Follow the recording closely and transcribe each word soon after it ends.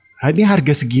ini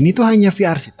harga segini tuh hanya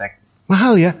via Arsitek.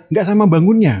 Mahal ya, nggak sama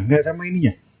bangunnya, nggak sama ininya.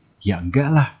 Ya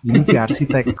enggak lah, ini via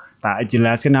Arsitek. Tak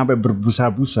jelasin sampai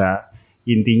berbusa-busa.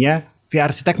 Intinya via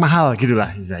Arsitek mahal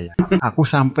gitulah saya. Aku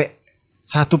sampai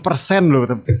 1% loh,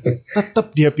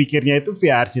 tetap dia pikirnya itu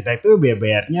via Arsitek itu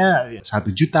bayarnya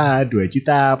 1 juta, 2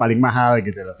 juta paling mahal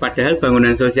gitu loh. Padahal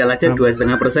bangunan sosial aja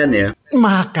 2,5% ya.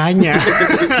 Makanya.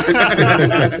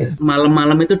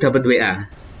 Malam-malam itu dapat WA.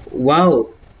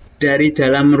 Wow, dari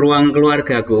dalam ruang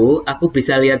keluargaku, aku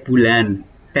bisa lihat bulan.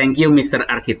 Thank you Mr.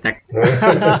 Arsitek.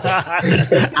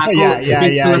 Aku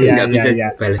speechless nggak bisa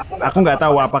balas. Aku nggak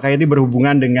tahu apakah ini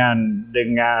berhubungan dengan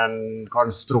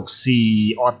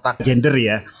konstruksi otak gender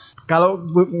ya. Kalau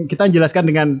kita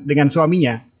jelaskan dengan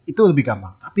suaminya itu lebih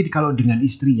gampang. Tapi kalau dengan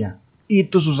istrinya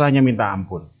itu susahnya minta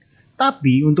ampun.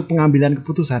 Tapi untuk pengambilan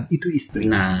keputusan itu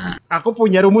istri. Nah, aku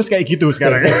punya rumus kayak gitu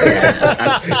sekarang.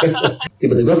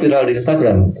 Tiba-tiba viral di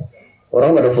Instagram.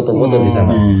 Orang pada foto-foto di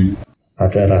sana.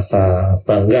 Ada rasa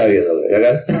bangga gitu, ya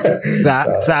kan?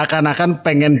 Seakan-akan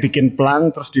pengen bikin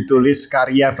plang terus ditulis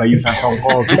karya Bayu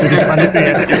Sasongko gitu di depan itu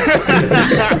ya.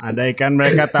 Andai kan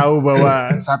mereka tahu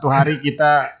bahwa satu hari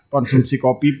kita konsumsi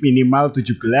kopi minimal 7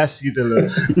 gelas gitu loh.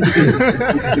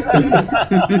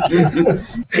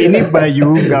 Ini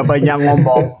Bayu gak banyak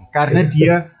ngomong karena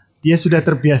dia sudah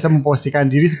terbiasa memposisikan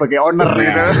diri sebagai owner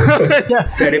gitu.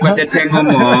 Daripada dia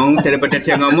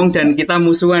ngomong dan kita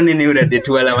musuhan ini udah di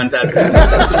 2 lawan 1.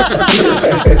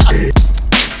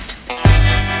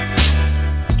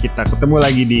 Kita ketemu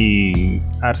lagi di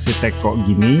Arsitek Kok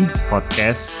Gini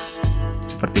podcast.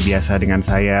 Seperti biasa dengan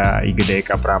saya Igede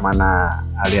Eka Pramana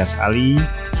alias Ali.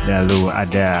 Lalu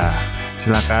ada,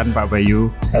 silakan Pak Bayu.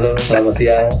 Halo, selamat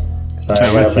siang. Saya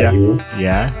Bayu.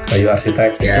 Ya. Bayu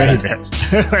Arsitek. Ya.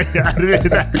 Bayu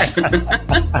Arsitek.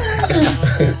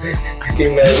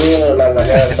 Emailnya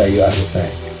namanya Bayu Arsitek.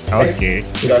 Oke.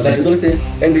 Nggak usah ditulis ya.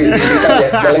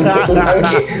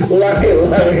 Ulangi.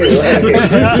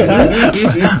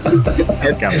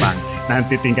 Gampang.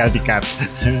 Nanti tinggal di-cut.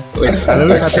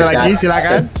 Lalu satu lagi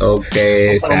silakan.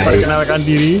 Oke, saya perkenalkan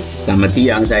diri. Selamat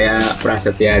siang, saya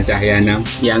Prasetya Cahyana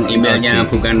yang emailnya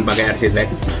bukan pakai Arsitek.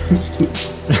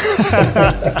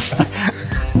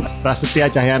 Prasetya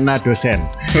Cahyana dosen.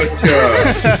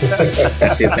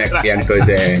 Arsitek yang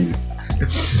dosen.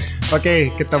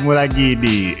 Oke, ketemu lagi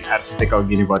di Arsitek Kok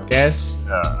Gini podcast.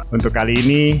 Untuk kali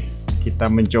ini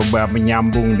kita mencoba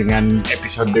menyambung dengan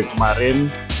episode kemarin.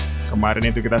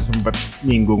 Kemarin itu kita sempat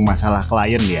nyinggung masalah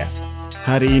klien ya.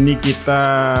 Hari ini kita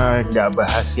nggak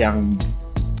bahas yang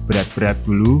berat-berat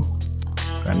dulu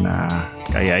karena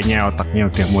kayaknya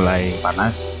otaknya udah mulai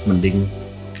panas. Mending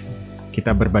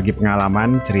kita berbagi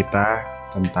pengalaman, cerita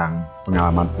tentang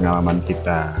pengalaman-pengalaman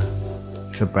kita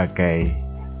sebagai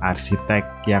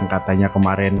arsitek yang katanya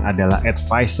kemarin adalah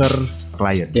advisor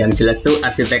klien. Yang jelas tuh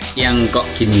arsitek yang kok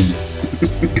gini.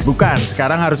 Bukan,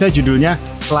 sekarang harusnya judulnya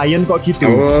klien kok gitu.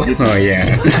 Oh ya.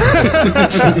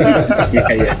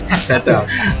 Iya. Cocok.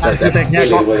 Arsiteknya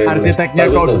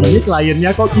kok gini,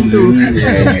 kliennya kok gitu.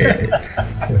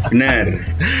 Benar.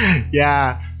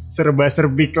 Ya,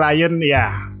 serba-serbi klien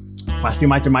ya. Pasti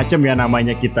macam-macam ya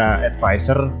namanya kita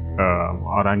advisor,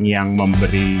 orang yang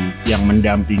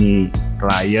mendampingi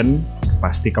klien,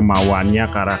 pasti kemauannya,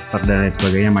 karakter dan lain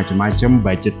sebagainya macam-macam,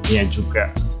 budgetnya juga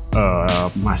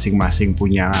masing-masing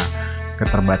punya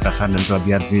keterbatasan dan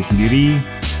kelebihan sendiri-sendiri.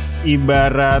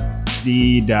 Ibarat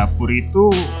di dapur itu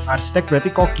arsitek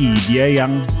berarti koki, dia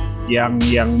yang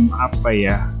apa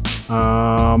ya?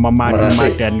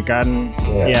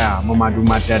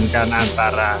 Memadu-madankan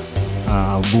antara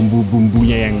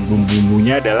bumbu-bumbunya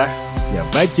adalah ya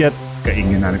budget,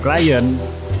 keinginan klien,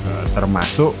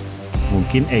 termasuk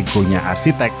mungkin egonya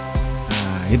arsitek.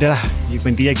 Udahlah,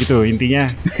 intinya gitu. Intinya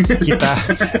kita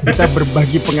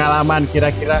berbagi pengalaman,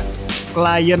 kira-kira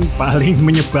klien paling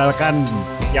menyebalkan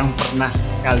yang pernah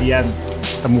kalian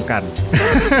temukan,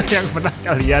 yang pernah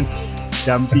kalian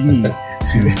dampingi.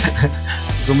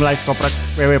 Gue mulai skoprak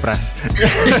WW Pras.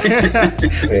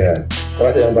 Iya,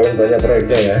 Pras yang paling banyak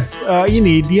proyeknya ya.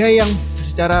 Ini dia yang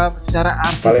secara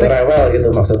arsitek paling rewel gitu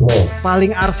maksudmu.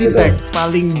 Paling arsitek,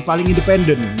 gitu. paling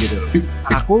independen gitu.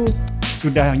 Aku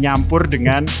sudah nyampur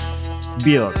dengan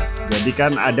build. Jadi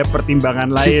kan ada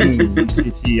pertimbangan lain di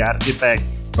sisi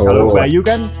arsitek. Kalau Bayu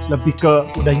kan lebih ke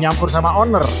udah nyampur sama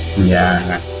owner. Iya.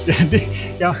 Jadi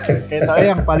yang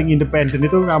paling independen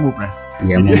itu kamu, Pras.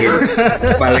 Ya mungkin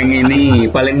paling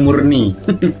murni.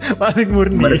 Paling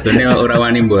murni. Mergone ora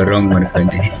wani borong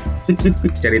mergone.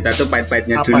 Cerita tuh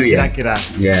pahit-pahitnya dulu ya. Kira-kira?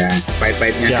 Ya,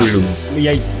 pahit-pahitnya dulu.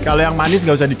 Ya, kalau yang manis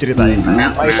gak usah diceritain.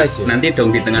 Nanti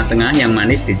dong di tengah-tengah yang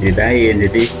manis diceritain.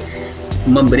 Jadi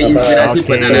memberi inspirasi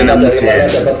buat anak-anak dari muda. mana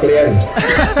dapat klien?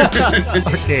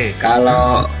 Oke.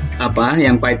 Kalau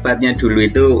yang pahit-pahitnya dulu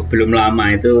itu belum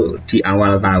lama itu di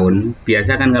awal tahun.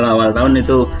 Biasa kan kalau awal tahun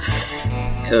itu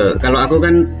kalau aku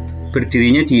kan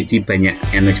berdirinya di banyak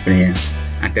sebenarnya.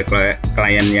 Ada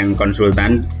klien yang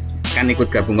konsultan, kan ikut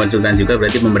gabung konsultan juga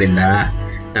berarti pemerintah.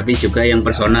 Tapi juga yang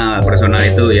personal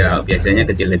itu ya biasanya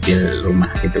kecil-kecil rumah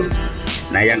gitu.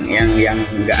 Nah yang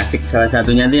nggak asik salah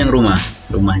satunya itu yang rumah.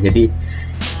 Jadi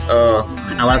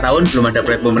awal tahun belum ada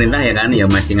proyek pemerintah ya kan, ya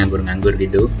masih nganggur-nganggur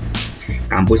gitu.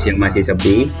 Kampus yang masih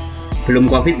sepi, belum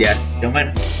COVID ya.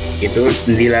 Cuman itu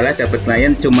dilala dapat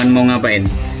klien cuman mau ngapain?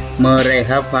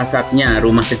 Merehab fasadnya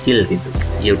rumah kecil gitu.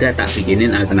 Ya udah tak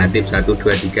bikinin alternatif 1 2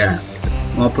 3.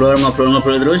 Ngobrol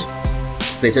terus.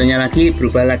 Besoknya lagi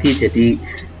berubah lagi jadi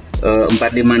 4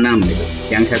 5 6 gitu.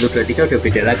 Yang 1 2 3 udah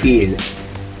beda lagi gitu.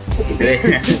 Gitu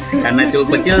ya. Karena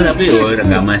cukup kecil tapi udah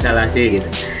nggak masalah sih gitu.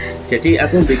 Jadi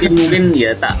aku bikin mungkin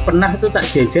ya tak pernah tuh tak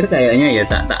jejer kayaknya ya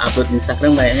tak upload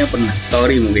Instagram kayaknya pernah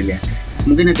story mungkin ya.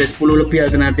 Mungkin ada 10 lebih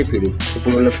alternatif gitu.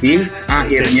 10 lebih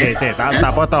akhirnya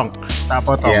tak potong.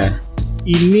 Ya.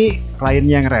 Ini klien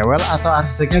yang rewel atau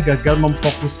arsiteknya gagal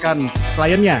memfokuskan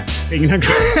kliennya keinginan.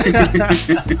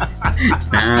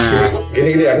 Nah,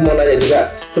 gini aku mau nanya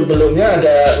juga, sebelumnya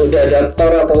udah ada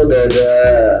tor atau udah ada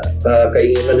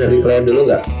keinginan dari klien dulu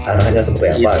nggak, arahnya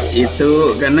seperti apa?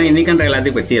 Itu karena ini kan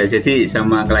relatif kecil, jadi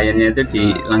sama kliennya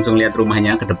itu langsung lihat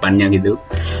rumahnya ke depannya gitu.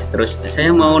 Terus saya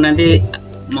mau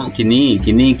gini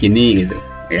gitu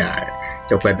ya,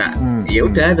 coba tak ya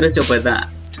udah terus coba tak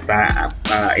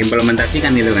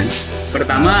implementasikan gitu kan.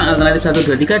 Pertama alternatif 1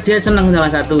 2 3 dia senang salah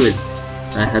satu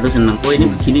senang, oh ini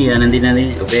begini ya nanti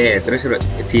oke, terus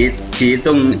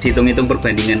dihitung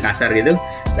perbandingan kasar gitu,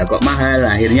 lah kok mahal,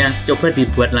 akhirnya coba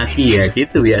dibuat lagi ya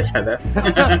gitu biasa kan.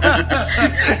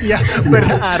 Ya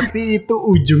berarti itu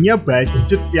ujungnya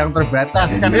budget yang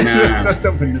terbatas kan. Nah,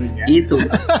 sebenarnya itu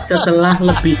setelah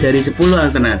lebih dari 10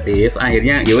 alternatif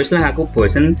akhirnya ya wes lah aku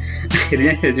bosen,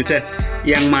 akhirnya ya sudah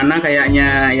yang mana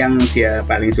kayaknya yang dia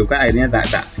paling suka akhirnya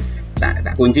tak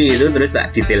kunci itu, terus tak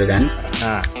detailkan,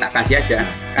 tak kasih aja,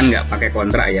 kan nggak pakai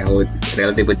kontrak ya,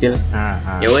 relatif kecil.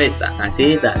 Ya wes tak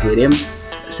kasih, tak kirim,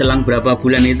 selang berapa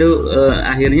bulan itu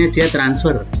akhirnya dia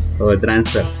transfer.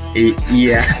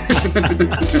 Iya.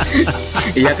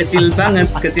 Iya kecil banget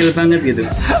gitu.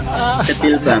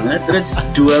 Kecil banget. Terus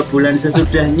 2 bulan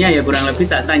sesudahnya ya kurang lebih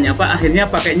tak tanya, Pak akhirnya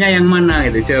pakainya yang mana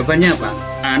gitu. Jawabannya apa?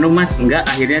 Mas enggak,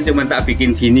 akhirnya cuma tak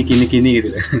bikin gini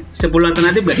gitu. 10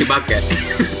 alternatif nggak dipakai.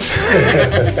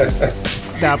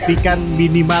 Tapi kan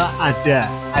minimal ada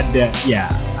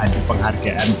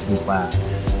penghargaan berupa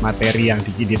materi yang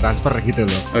ditransfer gitu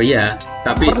loh. Oh iya,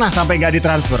 tapi pernah sampai nggak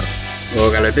ditransfer? Oh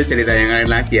kalau itu cerita yang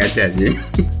lain lagi ada sih.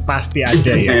 Pasti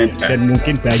ada ya, dan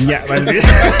mungkin banyak pasti.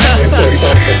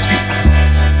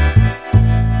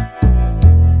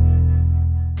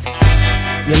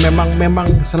 Ya memang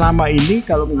selama ini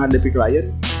kalau menghadapi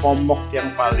klien, momok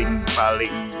yang paling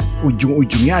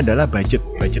ujung-ujungnya adalah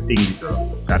budgeting gitu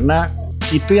loh. Karena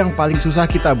itu yang paling susah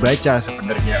kita baca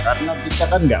sebenarnya, karena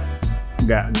kita kan nggak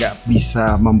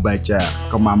bisa membaca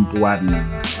kemampuan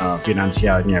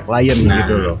finansialnya klien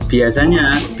gitu loh.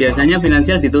 Biasanya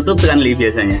finansial ditutup kan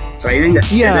biasanya. Kliennya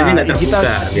nggak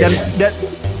terbuka.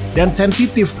 Dan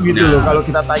sensitif gitu loh. Kalau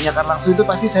kita tanyakan langsung itu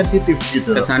pasti sensitif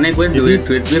gitu. Kesannya gue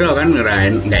duit biro kan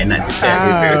ngerain nggak enak juga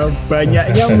gitu.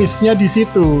 Banyaknya missnya di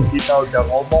situ. Kita udah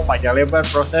ngomong panjang lebar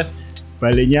proses,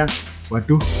 baliknya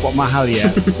waduh kok mahal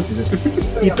ya.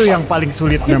 Itu yang paling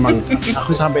sulit memang.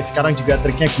 Aku sampai sekarang juga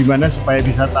triknya gimana supaya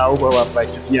bisa tahu bahwa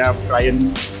budgetnya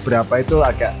klien seberapa itu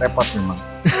agak repot memang.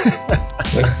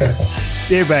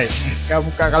 Ya baik.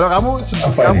 Kalau kamu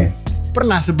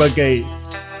pernah sebagai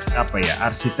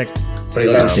arsitek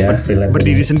freelance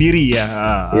berdiri sendiri ya.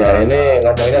 Ya ini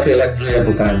ngomongnya freelance ya,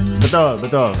 bukan.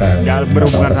 Betul. Nggak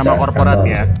berhubungan sama korporat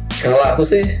ya. Kalau aku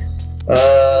sih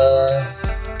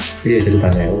iya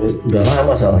ceritanya udah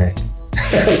lama soalnya.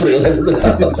 Freelance itu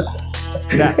lama.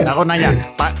 Nah, aku nanya,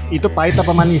 itu pahit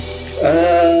apa manis?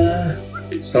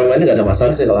 Selama ini nggak ada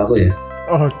masalah sih kalau aku ya.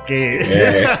 Oke.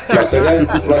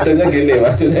 Maksudnya gini.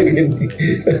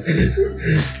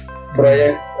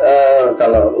 Proyek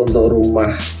kalau untuk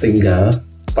rumah tinggal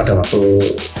pada waktu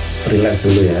freelance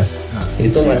dulu ya,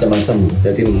 itu macam-macam.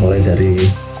 Jadi mulai dari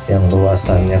yang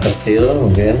luasannya kecil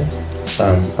mungkin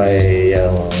sampai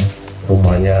yang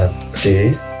rumahnya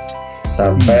gede,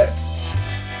 sampai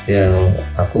yang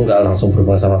aku nggak langsung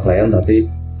berhubungan sama klien tapi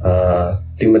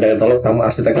diminta tolong sama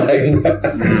arsitek lain.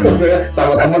 Maksudnya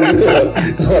sama teman gitu,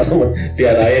 sama teman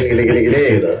diarahin gini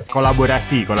gitu.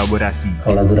 Kolaborasi.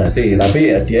 Tapi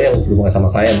ya dia yang berhubungan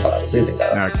sama klien, kalau sih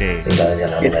tinggal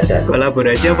jalanin aja.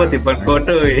 Kolaborasi apa di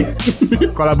foto ya?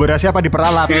 Kolaborasi apa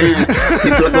diperalat? Di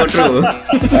foto.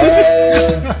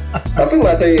 Tapi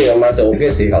masih oke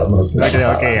sih kalau menurut gue.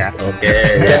 Oke ya. Oke.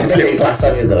 Yang penting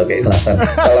keikhlasan gitu loh, keikhlasan.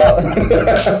 Kalau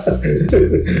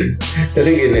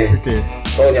jadi gini.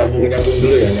 Nyambung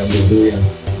dulu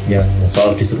yang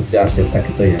soal disrupsi arsitek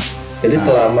itu ya. Jadi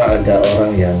selama ada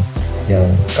orang yang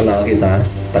kenal kita,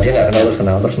 tadi nggak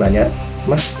kenal terus nanya,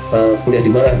 Mas kuliah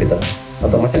di mana gitu,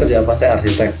 atau Masnya kerja apa? Saya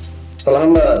arsitek.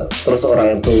 Selama terus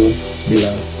orang itu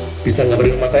bilang bisa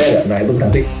ngabarin rumah saya nggak? Nah itu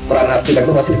berarti peran arsitek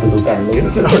itu masih dibutuhkan gitu.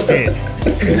 Oke.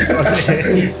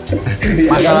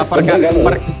 Masalah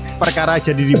perkara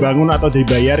jadi dibangun atau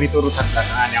dibayar itu urusan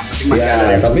belakangan, yang penting masih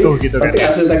ada yang butuh gitu kan. Tapi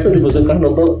arsitek itu dibutuhkan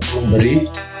untuk memberi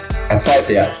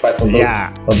advice untuk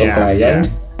klien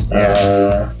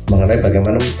mengenai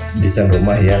bagaimana desain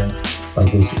rumah yang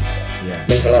bagus.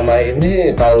 Dan selama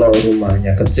ini kalau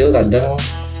rumahnya kecil kadang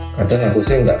aku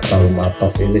sih nggak terlalu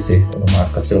matok ini sih, rumah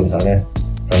kecil misalnya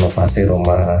renovasi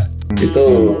rumah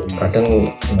itu kadang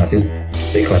ngasih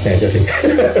seikhlasnya aja sih.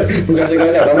 Bukan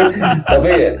seikhlasnya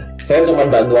tapi saya cuma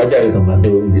bantu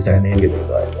desainin gitu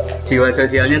aja. Jiwa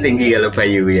sosialnya tinggi kalau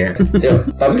Bayu ya. Ya,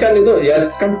 tapi kan itu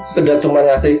ya kan sekedar cuma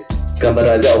ngasih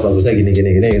gambar aja, bagusnya gini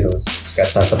gitu,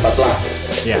 sketsa cepat lah.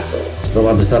 Ya. Gitu.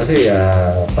 Rumah besar sih ya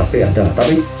pasti ada,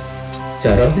 tapi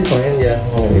jarang sih klien yang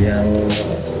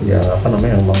yang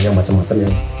maunya macam-macam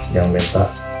yang minta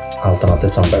alternatif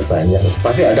sampai banyak.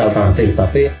 Pasti ada alternatif,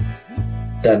 tapi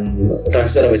dan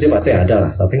revisi pasti ada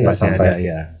lah, tapi nggak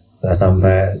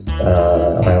sampai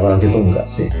rewel gitu, enggak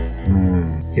sih.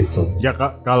 Gitu. Ya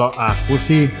kalau aku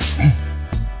sih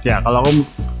ya kalau aku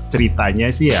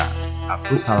ceritanya sih ya,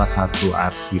 aku salah satu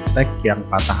arsitek yang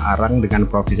patah arang dengan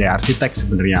profesi arsitek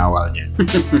sebenarnya awalnya.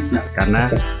 Karena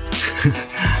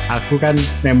aku kan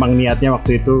memang niatnya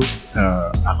waktu itu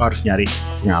aku harus nyari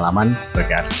pengalaman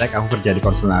sebagai arsitek. Aku kerja di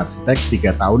konsultan arsitek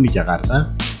 3 tahun di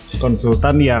Jakarta.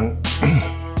 Konsultan yang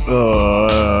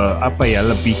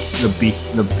lebih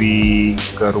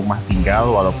ke rumah tinggal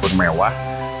walaupun mewah,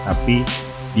 tapi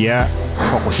dia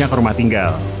fokusnya ke rumah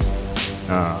tinggal.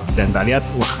 Dan tak lihat,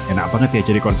 wah enak banget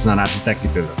ya jadi konsultan arsitek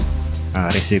gitu loh.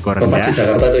 Risiko rendah. Pas di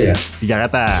Jakarta tuh ya? Di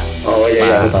Jakarta. Oh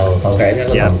iya, aku tahu kayaknya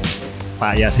aku tahu.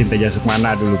 Pak Yasin Teja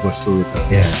Sukmana dulu bosku gitu.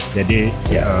 Yeah. Jadi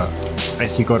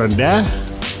resiko rendah,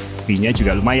 fee-nya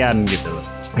juga lumayan gitu.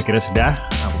 Akhirnya sudah,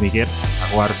 aku mikir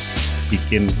aku harus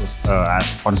bikin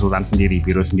konsultan sendiri,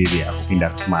 biro sendiri. Aku pindah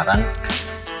ke Semarang.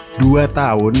 2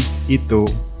 tahun itu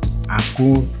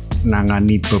aku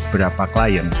nangani beberapa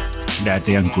klien, nggak ada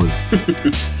yang goal.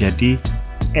 Jadi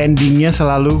endingnya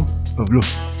selalu, loh,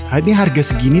 ini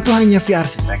harga segini tuh hanya via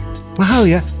arsitek. Mahal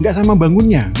ya, nggak sama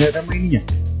bangunnya, nggak sama ininya.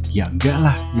 Ya enggak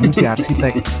lah, ini via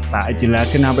arsitek. Tak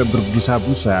jelasin sampai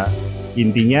berbusa-busa.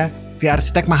 Intinya via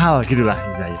arsitek mahal gitulah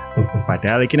saya.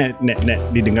 Padahal ini nek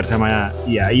didengar sama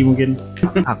IAI mungkin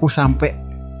aku sampai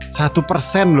 1%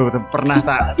 loh pernah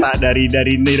tak dari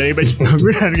baju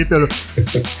bangunan gitu loh.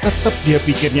 Tetap dia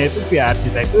pikirnya itu via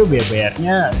arsitek itu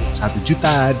bayarnya 1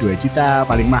 juta, 2 juta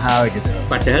paling mahal gitu.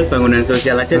 Padahal bangunan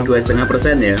sosial aja 2,5%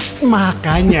 ya.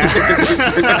 Makanya.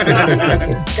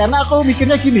 Karena aku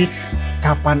mikirnya gini,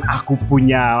 kapan aku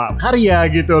punya karya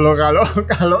gitu loh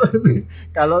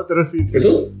kalau terus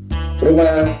itu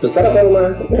rumah besar atau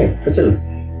rumah kecil?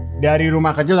 Dari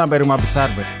rumah kecil sampai rumah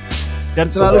besar, dan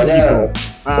selalu begitu.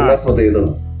 Semua seperti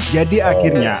itu. Jadi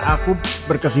akhirnya aku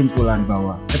berkesimpulan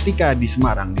bahwa ketika di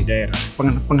Semarang di daerah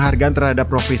penghargaan terhadap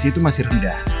profesi itu masih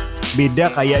rendah. Beda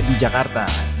kayak di Jakarta.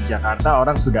 Di Jakarta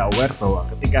orang sudah aware bahwa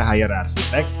ketika hire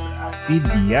arsitek berarti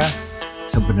dia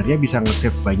sebenarnya bisa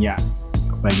nge-save banyak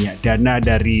dana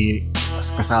dari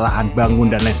kesalahan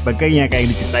bangun dan lain sebagainya kayak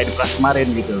yang diceritain di kelas kemarin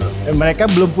gitu loh. Dan mereka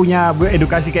belum punya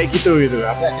edukasi kayak gitu.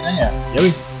 Akhirnya ya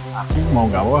wis, aku mau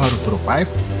nggak mau harus survive.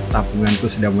 Tabunganku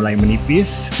sudah mulai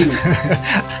menipis.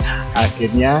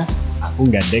 Akhirnya aku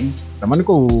gandeng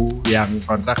temanku yang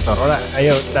kontraktor,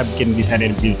 ayo kita bikin desain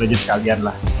and build aja sekalian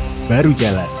lah, baru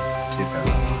jalan gitu.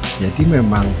 Jadi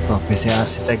memang profesi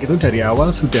arsitek itu dari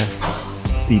awal sudah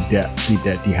tidak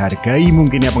dihargai,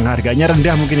 mungkin ya, penghargaannya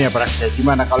rendah mungkin ya Pak Arsitek.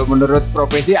 Gimana kalau menurut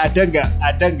profesi, ada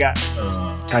nggak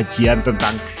kajian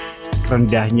tentang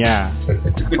rendahnya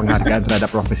penghargaan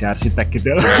terhadap profesi arsitek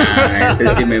gitu? Nah, itu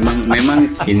sih memang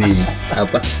gini,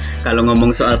 kalau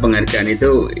ngomong soal penghargaan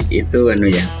itu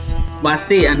ya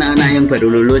pasti anak-anak yang baru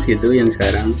lulus gitu, yang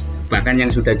sekarang bahkan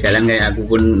yang sudah jalan kayak aku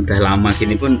pun udah lama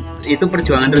gini pun itu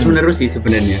perjuangan terus menerus sih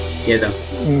sebenarnya ya toh.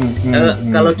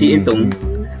 Kalau dihitung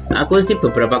aku sih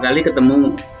beberapa kali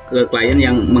ketemu ke klien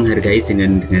yang menghargai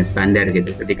dengan standar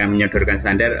gitu. Ketika menyodorkan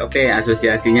standar, oke,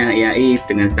 asosiasinya IAI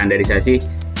dengan standarisasi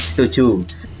setuju.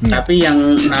 Tapi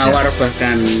yang nawar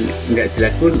bahkan nggak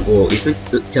jelas pun, itu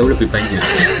jauh lebih banyak.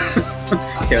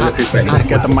 Jauh lebih banyak.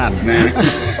 Harga teman. Nah,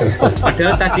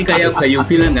 padahal tadi kayak Bayu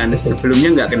bilang kan,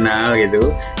 sebelumnya nggak kenal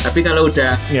gitu. Tapi kalau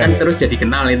udah kan terus jadi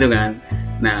kenal itu kan.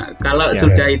 Nah, kalau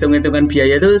sudah hitung-hitungan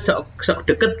biaya itu sok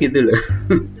deket gitu loh.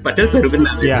 Padahal baru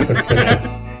kenal. Ya.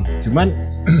 Cuman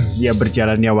ya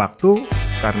berjalannya waktu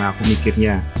karena aku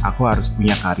mikirnya aku harus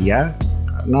punya karya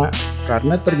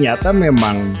karena ternyata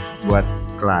memang buat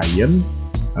klien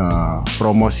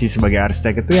promosi sebagai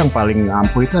arsitek itu yang paling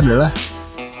ampuh itu adalah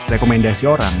rekomendasi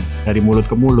orang dari mulut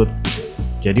ke mulut gitu.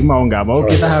 Jadi mau nggak mau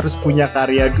kita harus punya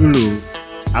karya dulu.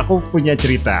 Aku punya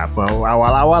cerita bahwa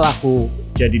awal-awal aku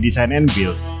jadi desain and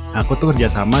build, aku tuh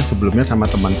kerjasama sebelumnya sama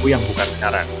temanku yang bukan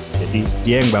sekarang. Jadi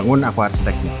dia yang bangun, aku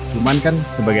arsiteknya. Cuman kan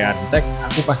sebagai arsitek,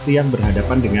 aku pasti yang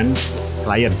berhadapan dengan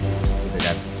klien, gitu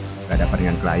kan. Berhadapan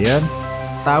dengan klien,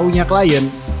 taunya klien,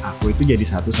 aku itu jadi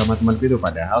satu sama temanku itu.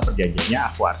 Padahal perjanjiannya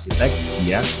aku arsitek,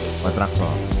 dia kontraktor.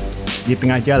 Di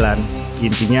tengah jalan,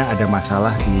 intinya ada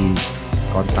masalah di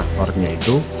kontraktornya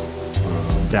itu,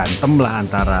 berantem lah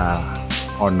antara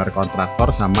owner kontraktor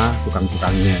sama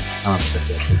tukang-tukangnya, sama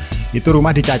pekerja. Itu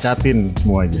rumah dicacatin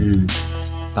semuanya.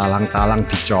 Talang-talang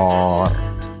dicor.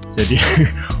 Jadi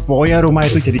pokoknya rumah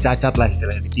itu jadi cacat lah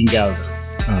istilahnya, ditinggal terus.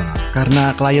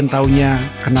 Karena klien taunya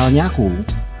kenalnya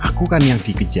aku kan yang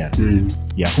dikejar.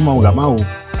 Ya aku mau nggak mau.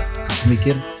 Aku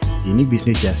mikir ini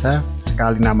bisnis jasa,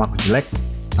 sekali nama aku jelek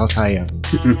selesai aku.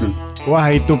 Wah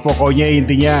itu pokoknya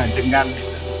intinya dengan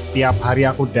tiap hari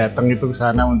aku datang itu ke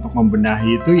sana untuk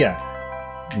membenahi itu ya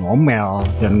ngomel,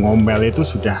 dan ngomel itu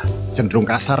sudah cenderung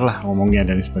kasar lah ngomongnya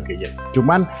dan sebagainya.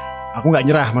 Cuman aku nggak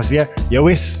nyerah, maksudnya ya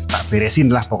wis tak beresin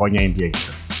lah pokoknya intinya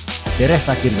gitu. Beres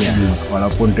akhirnya,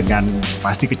 walaupun dengan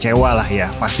pasti kecewa lah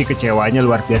ya, pasti kecewanya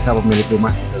luar biasa pemilik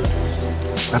rumah gitu.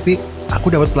 Tapi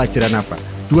aku dapat pelajaran apa?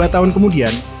 2 tahun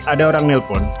kemudian ada orang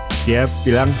nelpon, dia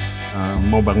bilang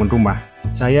mau bangun rumah.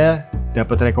 Saya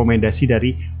dapat rekomendasi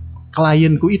dari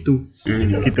klienku itu,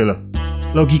 gitu loh.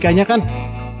 Logikanya kan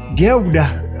dia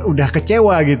udah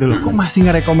kecewa gitu loh, kok masih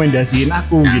ngerekomendasiin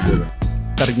aku gitu loh.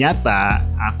 Ternyata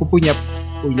aku punya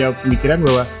pemikiran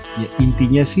bahwa ya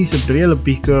intinya sih sebenarnya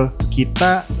lebih ke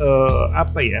kita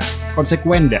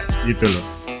konsekuen dah gitu loh.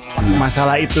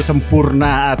 Masalah itu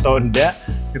sempurna atau enggak,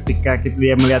 ketika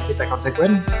dia melihat kita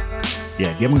konsekuen,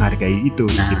 ya dia menghargai itu.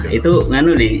 Nah gitu. itu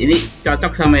ini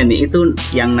cocok sama ini, itu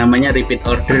yang namanya repeat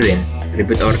order ya.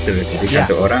 Repeat order dari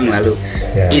satu orang lalu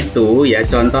itu ya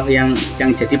contoh yang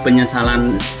jadi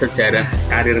penyesalan sejarah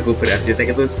karirku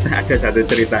berarsitek itu ada satu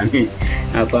cerita nih,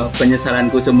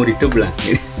 penyesalanku seumur hidup lah.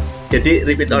 Jadi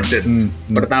repeat order.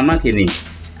 Pertama gini,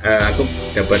 aku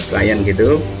dapat klien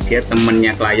gitu, dia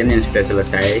temennya klien yang sudah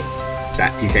selesai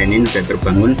tak desainin, sudah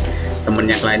terbangun,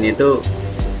 temennya klien itu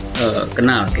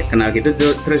kenal gitu,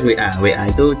 terus WA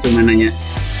itu cuma nanya,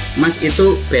 Mas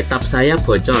itu bathtub saya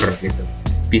bocor gitu,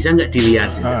 bisa nggak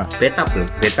dilihat? Bathtub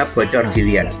bocor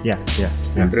dilihat.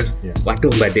 Terus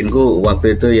waduh, batinku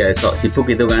waktu itu ya sok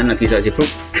sibuk itu kan, lagi sok sibuk,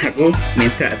 aku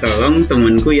minta tolong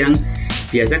temanku yang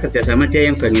biasa kerja sama dia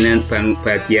yang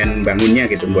bagian bangunnya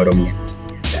gitu, borongnya.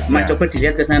 Mas coba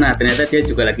dilihat ke sana, ternyata dia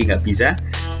juga lagi nggak bisa,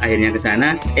 akhirnya ke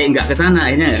sana, akhirnya nggak ke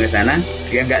sana,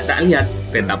 dia nggak tak lihat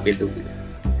bathtub itu.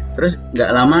 Terus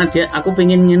nggak lama aku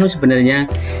pengen sebenarnya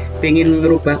pengen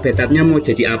ngerubah bathtubnya mau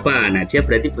jadi apa. Nah dia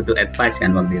berarti butuh advice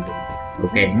kan waktu itu.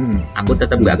 Oke, aku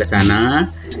tetap nggak ke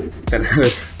sana.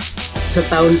 Terus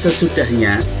setahun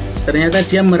sesudahnya ternyata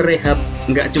dia merehab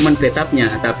nggak cuma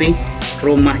bathtubnya, tapi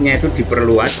rumahnya itu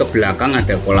diperluas ke belakang,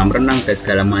 ada kolam renang dan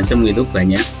segala macam gitu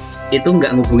banyak. Itu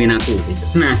nggak ngubungin aku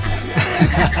gitu. Nah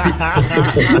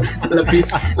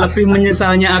lebih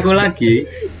menyesalnya aku lagi,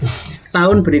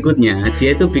 setahun berikutnya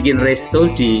dia itu bikin resto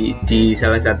di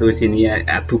salah satu sini ya,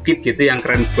 bukit gitu yang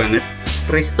keren banget,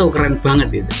 resto keren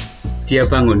banget itu dia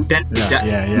bangun dan tidak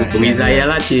menghubungi saya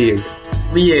lagi.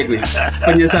 Iya gue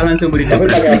penyesalan seumur hidup.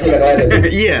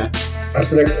 Iya.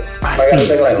 Arsitek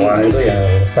lain, wah itu yang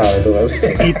sal itu.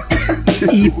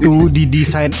 Itu di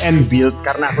design and build,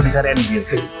 karena aku design and build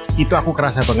itu aku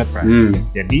kerasa banget, Pras.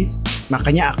 Jadi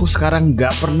makanya aku sekarang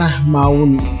nggak pernah mau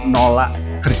nolak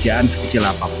kerjaan sekecil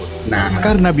apapun. Nah,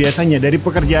 karena biasanya dari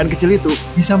pekerjaan kecil itu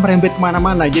bisa merembet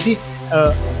kemana-mana. Jadi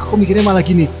aku mikirnya malah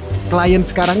gini, klien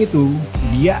sekarang itu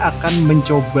dia akan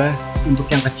mencoba untuk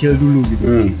yang kecil dulu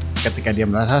gitu. Ketika dia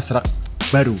merasa serak,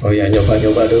 baru. Oh ya,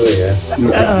 nyoba-nyoba dulu ya.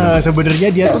 Sebenarnya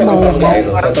dia tuh cocok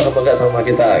mau apa enggak sama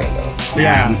kita gitu.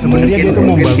 Ya, sebenarnya dia tuh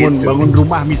mau bangun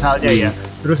rumah misalnya ya.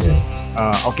 Terus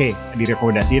oke,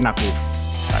 direkomendasiin aku.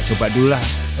 Coba dulu lah.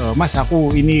 Mas,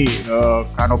 aku ini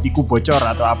kanopiku bocor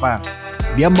atau apa.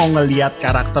 Dia mau ngelihat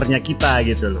karakternya kita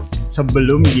gitu loh.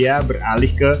 Sebelum dia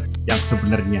beralih ke yang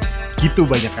sebenarnya. Gitu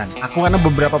banyak kan. Aku karena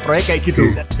beberapa proyek kayak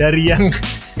gitu. Dari yang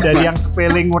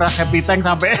sepele nguras septic tank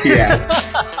sampai iya.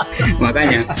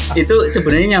 Makanya itu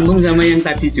sebenarnya nyambung sama yang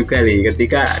tadi juga nih.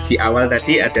 Ketika di awal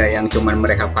tadi ada yang cuman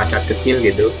mereka fasad kecil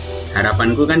gitu.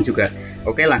 Harapanku kan juga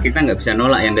oke lah, kita nggak bisa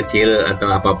nolak yang kecil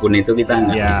atau apapun itu, kita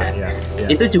nggak bisa.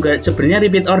 Itu juga sebenarnya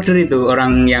repeat order itu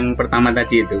orang yang pertama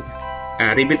tadi itu.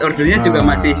 Nah, repeat ordernya juga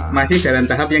masih dalam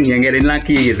tahap yang nyengkerin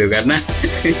lagi gitu, karena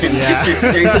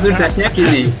yang sesudahnya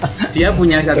gini, dia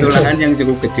punya satu lahan yang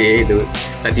cukup gede itu,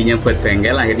 tadinya buat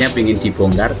bengkel, akhirnya pingin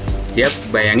dibongkar, dia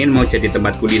bayangin mau jadi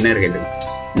tempat kuliner gitu.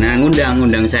 Nah,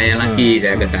 ngundang saya lagi,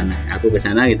 saya aku ke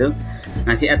sana gitu,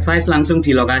 ngasih advice langsung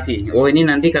di lokasi. Oh, ini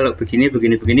nanti kalau begini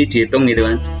dihitung gitu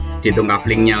kan, dihitung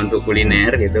kaflingnya untuk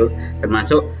kuliner gitu,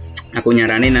 termasuk aku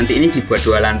nyaranin nanti ini dibuat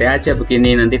 2 lantai aja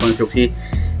begini, nanti konstruksi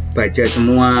baja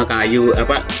semua, baja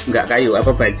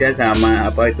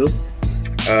sama apa itu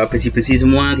besi-besi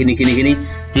semua gini.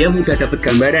 Dia udah dapat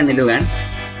gambaran itu kan.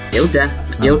 Ya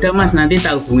udah Mas, nanti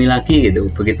tak hubungi lagi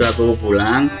gitu. Begitu aku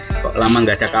pulang, kok lama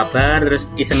nggak ada kabar, terus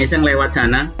iseng-iseng lewat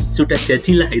sana, sudah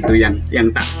jadilah itu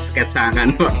yang tak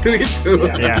sketsakan waktu itu.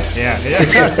 Ya.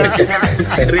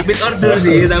 Repeat order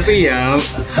sih, tapi ya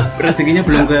rezekinya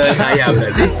belum ke saya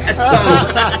berarti.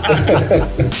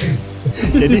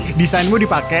 Jadi desainmu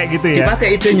dipakai gitu ya?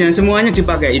 Dipakai idenya, semuanya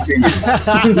dipakai idenya.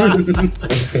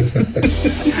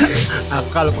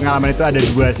 Kalau pengalaman itu ada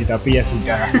 2 sih, tapi ya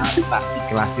sudah tak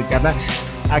ikhlasin karena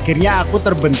akhirnya aku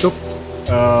terbentuk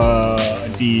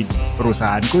di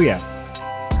perusahaanku ya,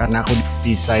 karena aku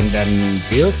desain dan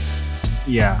build.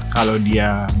 Ya kalau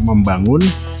dia membangun,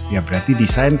 ya berarti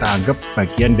desain tak anggap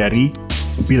bagian dari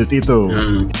build itu.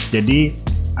 Jadi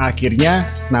akhirnya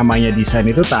namanya desain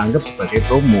itu tak anggap sebagai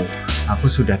promo. Aku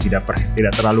sudah tidak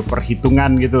terlalu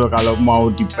perhitungan gitu loh, kalau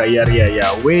mau dibayar ya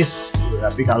wes,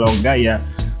 tapi kalau enggak ya,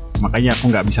 makanya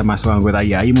aku nggak bisa masuk anggota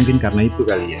IAI mungkin karena itu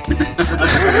kali ya.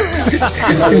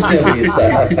 Harusnya bisa.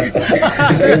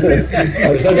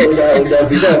 Harusnya udah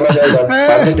bisa, udah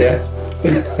pantas ya.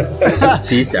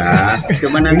 Bisa,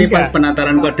 cuma nanti pas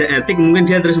penataran kode etik mungkin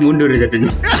dia terus mundur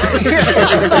jadinya.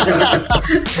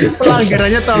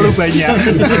 Pelanggarannya terlalu banyak.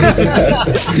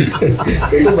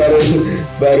 Itu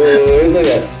baru itu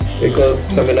ya, ikut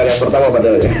seminar yang pertama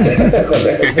padahal ya.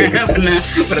 Kode etik. Benar,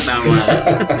 pertama.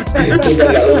 Udah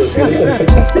nggak lulus gitu.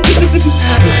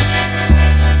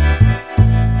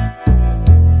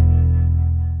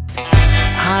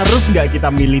 Harus nggak kita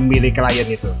milih-milih klien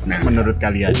itu? Menurut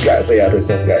kalian? Enggak sih,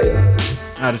 harusnya enggak ya.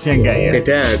 Harusnya enggak ya.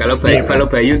 Beda. Kalau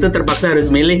Bayu itu terpaksa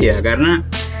harus milih ya, karena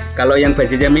kalau yang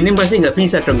budgetnya minim pasti nggak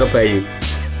bisa dong ke Bayu.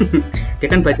 Dia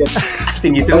kan budget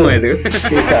tinggi semua itu.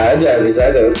 Bisa aja.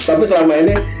 Tapi selama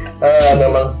ini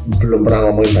memang belum pernah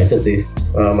ngomongin budget sih.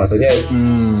 Maksudnya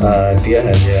dia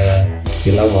hanya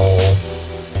bilang mau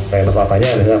renov apanya,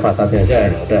 misalnya fasadnya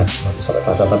aja, udah sampai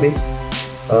fasad, tapi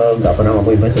nggak pernah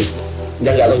ngomongin budget.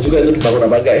 Ya nggak tahu juga itu dibangun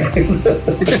apa enggak ya.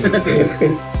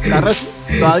 Karena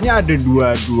soalnya ada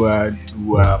dua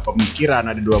pemikiran,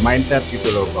 ada 2 mindset gitu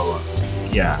loh, bahwa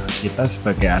ya kita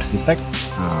sebagai arsitek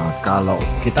kalau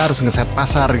kita harus ngeset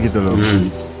pasar gitu loh.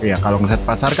 Ya kalau ngeset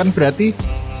pasar kan berarti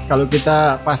kalau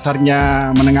kita pasarnya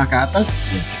menengah ke atas,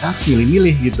 ya kita harus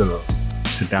milih-milih gitu loh.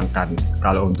 Sedangkan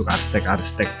kalau untuk arsitek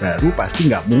baru pasti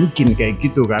nggak mungkin kayak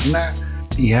gitu, karena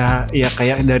ya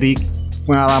kayak dari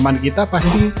pengalaman kita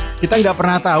pasti kita nggak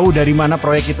pernah tahu dari mana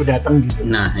proyek itu datang gitu.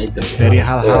 Nah itu dari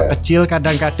hal-hal kecil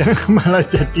kadang-kadang malah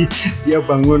jadi dia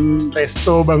bangun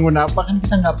resto, bangun apa, kan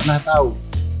kita nggak pernah tahu.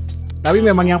 Tapi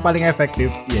memang yang paling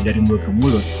efektif ya dari mulut ke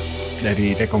mulut,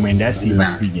 dari rekomendasi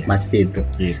pastinya. Pasti itu.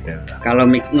 Gitu. Kalau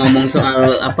ngomong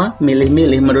soal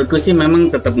milih-milih, menurutku sih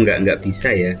memang tetap nggak bisa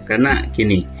ya, karena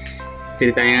gini.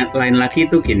 Ceritanya lain lagi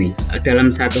itu gini, dalam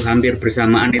satu hampir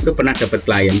bersamaan itu pernah dapat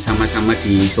klien sama-sama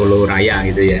di Solo Raya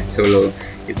gitu ya. Solo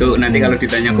itu nanti kalau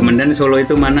ditanya komandan Solo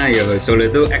itu mana ya, Solo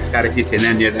itu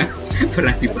ex-karesidenan ya.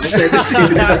 Pernah dibahas itu.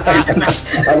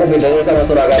 Apa bedanya sama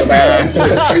Surakarta?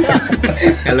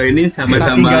 Kalau ini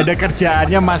sama-sama nggak ada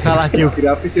kerjaannya, masalah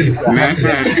geografis itu.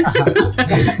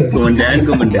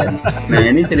 Komandan. Nah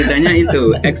ini ceritanya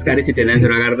itu ex-karesidenan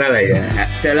Surakarta lah ya. Nah,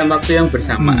 dalam waktu yang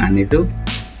bersamaan itu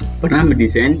pernah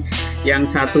mendesain yang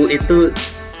satu itu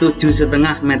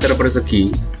 7,5 meter persegi,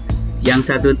 yang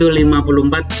satu itu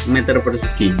 54 meter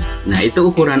persegi. Nah itu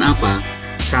ukuran apa?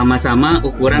 sama-sama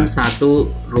ukuran satu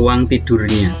ruang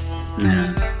tidurnya.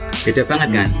 Nah, beda banget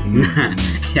kan? Nah,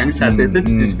 yang satu itu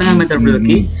 7,5 meter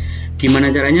persegi,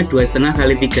 gimana caranya 2,5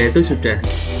 kali 3 itu sudah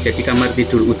jadi kamar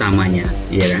tidur utamanya,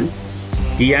 iya kan?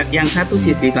 Dia yang satu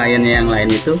sisi kliennya yang lain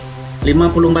itu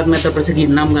 54 meter persegi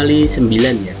 6 kali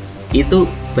 9 ya. Itu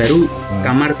baru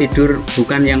kamar tidur,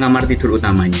 bukan yang kamar tidur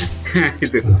utamanya.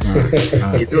 Gitu.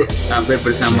 Itu hampir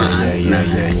bersamaan.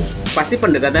 Pasti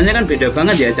pendekatannya kan beda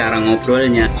banget ya, cara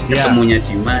ngobrolnya, ketemunya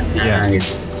di mana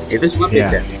gitu. Itu semua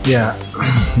beda.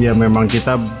 Ya memang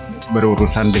kita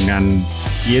berurusan dengan,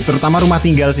 ya terutama rumah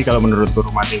tinggal sih, kalau menurutku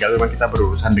rumah tinggal memang kita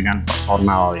berurusan dengan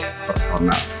personal.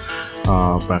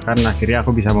 Bahkan akhirnya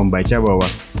aku bisa membaca bahwa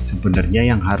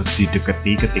sebenarnya yang harus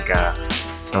didekati ketika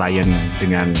klien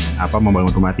dengan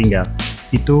membangun rumah tinggal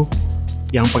itu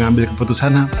yang pengambil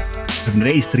keputusan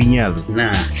sebenarnya istrinya loh.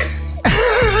 Nah,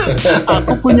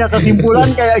 aku punya kesimpulan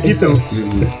kayak gitu.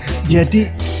 Jadi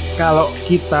kalau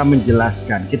kita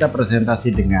menjelaskan, kita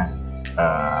presentasi dengan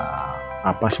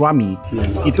suami,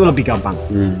 itu lebih gampang.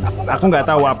 Aku nggak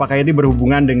tahu apakah ini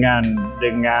berhubungan dengan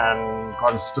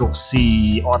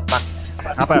konstruksi otak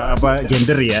apa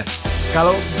gender ya.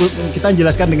 Kalau kita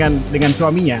jelaskan dengan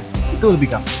suaminya itu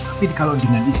lebih gampang. Tapi kalau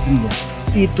dengan istrinya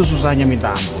itu susahnya minta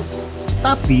ampun.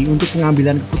 Tapi untuk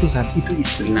pengambilan keputusan itu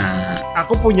istri. Nah,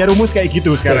 aku punya rumus kayak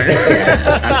gitu sekarang.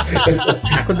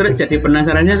 Aku terus jadi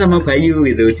penasarannya sama Bayu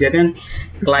gitu. Dia kan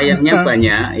kliennya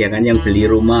banyak, ya kan, yang beli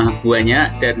rumah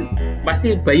banyak, dan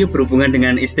pasti Bayu berhubungan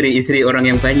dengan istri-istri orang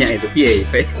yang banyak itu. Piye?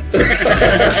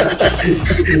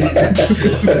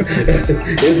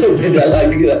 Itu beda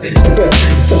lagi lah.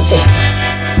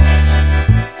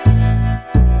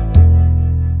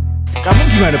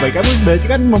 Kamu gimana, Pak? Kamu berarti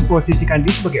kan memposisikan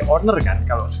diri sebagai owner kan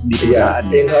kalau di perusahaan?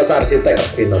 Iya, in-house arsitek.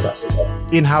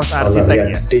 In-house arsitek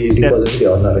ya. Di posisi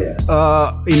owner ya.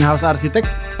 In-house arsitek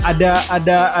ada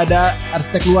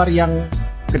arsitek luar yang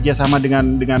kerjasama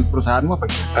dengan perusahaanmu apa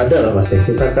gitu? Ada lah pasti.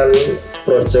 Kita kan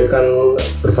project kan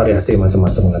bervariasi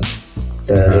macam-macam kan.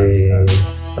 Dari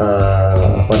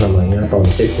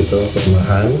township gitu,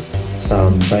 perumahan,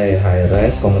 sampai high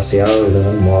rise, komersial gitu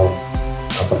kan, mall,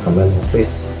 apartemen,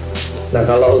 office. Nah,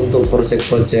 kalau untuk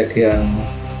project-project yang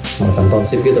semacam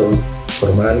township gitu,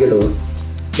 perumahan gitu,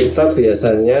 kita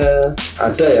biasanya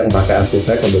ada yang pakai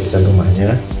arsitek untuk desain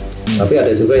rumahnya, tapi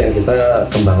ada juga yang kita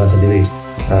kembangkan sendiri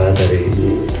dari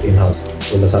in-house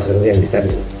untuk arsitek yang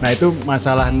desain. Nah, itu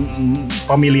masalah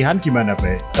pemilihan gimana,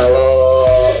 Pak? Kalau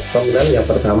pemilihan yang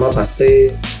pertama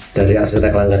pasti dari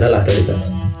arsitek langganan lah, dari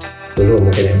zaman dulu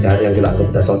mungkin yang kita anggap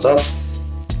udah cocok,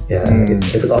 ya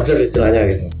ikut order istilahnya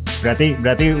gitu.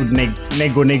 Berarti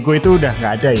nego-nego itu udah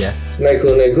nggak ada ya?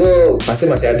 Nego-nego pasti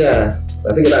masih ada.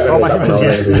 Nanti kita akan minta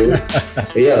penawaran dulu.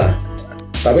 Iyalah.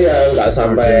 Tapi ya nggak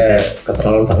sampai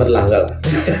keterlaluan banget lah, enggak lah.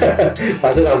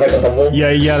 Pasti sampai ketemu.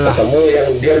 Ya iyalah. Ketemu yang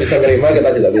dia bisa nerima, kita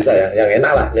juga bisa ya. Yang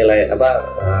enak lah, nilai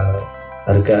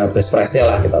harga best price-nya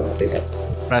lah kita pastikan.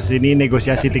 Pras ini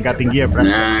negosiasi tingkat tinggi ya, Pras.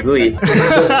 Nah, gue.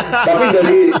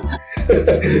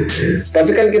 Tapi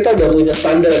kan kita udah punya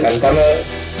standar kan, karena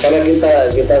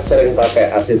kita sering pakai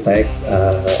arsitek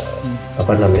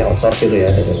outsource gitu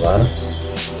ya dari luar.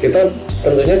 Kita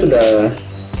tentunya sudah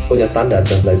punya standar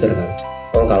dan belajar kan.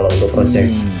 Kalau untuk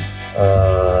project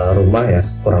rumah ya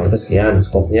kurang lebih sekian,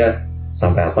 skopnya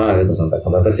sampai apa gitu, sampai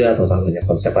kamar kerja atau sampai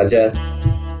konsep aja.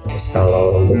 Terus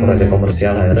kalau untuk project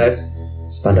komersial high rise,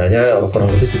 standarnya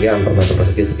kurang lebih sekian, per meter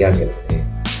persegi sekian gitu.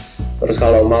 Terus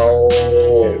kalau mau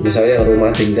misalnya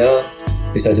rumah tinggal,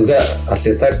 bisa juga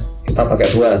arsitek kita pakai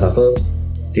dua. Satu,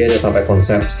 dia hanya sampai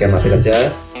konsep skematik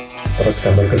kerja, terus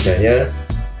gambar kerjanya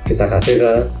kita kasih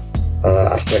ke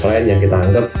arsitek lain yang kita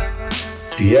anggap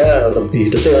dia lebih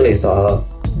detail nih soal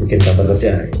bikin gambar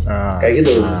kerja. Kayak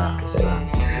gitu.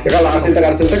 Ya, kalau arsitek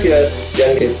ya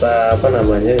yang kita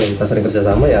yang kita sering kerja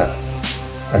sama ya,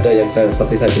 ada yang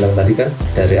seperti saya bilang tadi kan,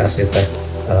 dari arsitek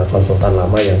konsultan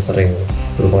lama yang sering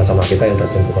berhubungan sama kita, yang udah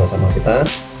sering berhubungan sama kita.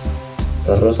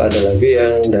 Terus ada lagi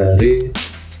yang dari,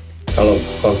 kalau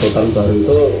konsultan baru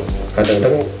itu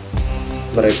kadang-kadang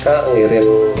mereka ngirim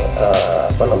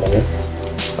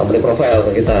company profile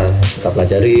ke kita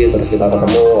pelajari, terus kita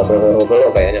ketemu ngobrol-ngobrol,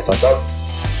 kayaknya cocok,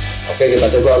 oke kita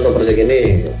coba untuk proyek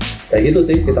ini, kayak gitu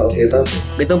sih kita.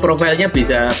 Itu profilnya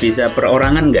bisa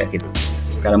perorangan nggak gitu?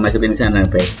 Kalau masukin sana,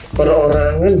 baik.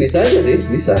 Perorangan bisa aja sih,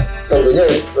 bisa. Tentunya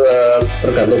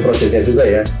tergantung proyeknya juga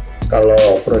ya.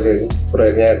 Kalau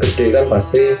proyeknya gede kan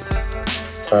pasti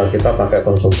kita pakai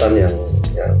konsultan yang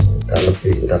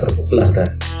udah terbukti lah,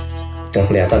 udah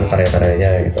kelihatan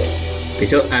karya-karyanya gitu.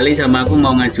 Besok Ali sama aku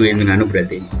mau ngajuin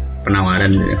berarti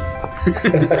penawaran gitu.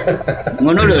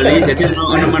 Ngono lho, Li, jadi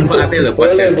ono manfaatnya lho.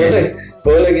 Boleh.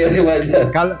 Boleh kirim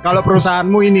aja. Kalau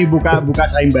perusahaanmu ini buka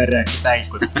sayembara, kita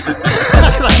ikut.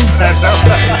 Sayembara.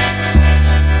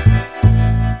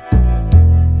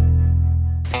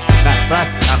 Nah,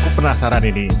 Pras, aku penasaran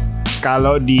ini.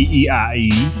 Kalau di IAI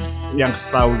yang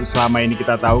selama ini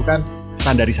kita tahu kan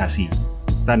standarisasi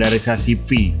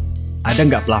fee. Ada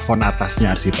nggak plafon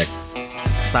atasnya arsitek?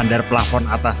 Standar plafon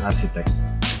atas arsitek?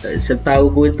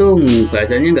 Setauku itu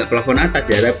bahasanya nggak plafon atas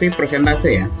ya, tapi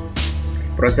persentase ya.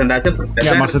 Persentase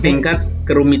berdasarkan tingkat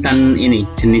kerumitan ini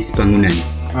jenis bangunan.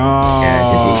 Oh.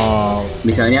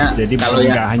 Ya, jadi kalau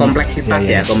yang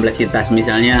kompleksitas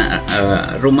misalnya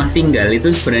rumah tinggal itu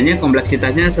sebenarnya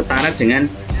kompleksitasnya setara dengan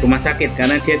rumah sakit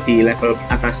karena dia di level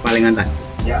atas paling atas.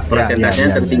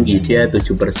 Persentasenya tertinggi dia 7%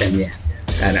 ya.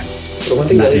 Sekarang. Rumah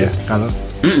tinggal ya. Kalau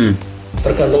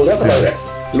tergantung luas apa enggak?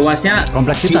 Luasnya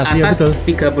kompleksitas di atas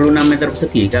 36 meter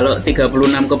persegi. Kalau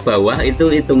 36 ke bawah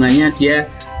itu hitungannya dia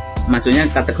maksudnya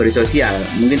kategori sosial,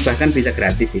 mungkin bahkan bisa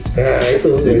gratis sih. Nah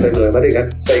itu yang saya bilang tadi kan,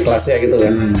 seikhlasnya gitu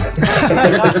kan.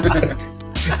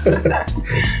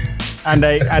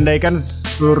 Andai kan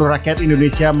seluruh rakyat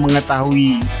Indonesia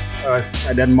mengetahui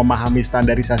dan memahami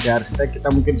standarisasi arsitek,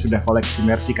 kita mungkin sudah koleksi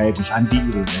mercy kayak Gus Andi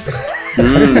gitu.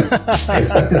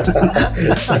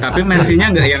 Tapi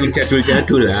mersinya nggak yang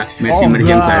jadul-jadul lah, mersi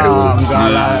yang baru. Enggak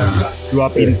lah,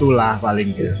 2 pintu lah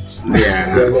paling gitu. Ya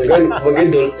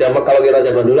mungkin dulu kalau kita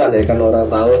zaman dulu ya kan orang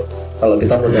tahu kalau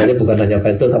kita modalnya bukan hanya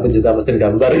pensil tapi juga mesin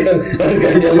gambar kan.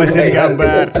 Mesin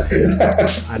gambar.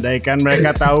 Andai kan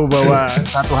mereka tahu bahwa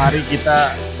satu hari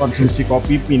kita konsumsi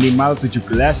kopi minimal 7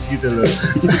 gelas gitu loh.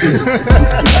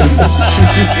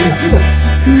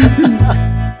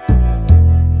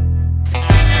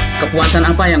 Kepuasan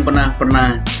apa yang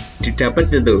pernah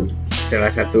didapat itu? Salah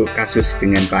satu kasus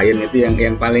dengan klien itu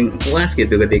yang paling puas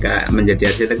gitu ketika menjadi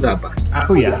arsitek itu apa?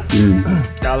 Aku ya.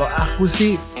 Kalau aku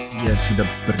sih ya sudah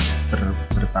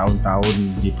bertahun-tahun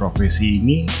di profesi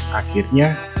ini,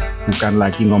 akhirnya bukan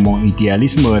lagi ngomong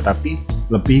idealisme tapi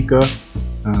lebih ke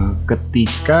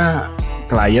ketika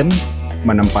klien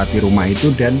menempati rumah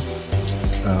itu dan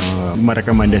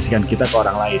merekomendasikan kita ke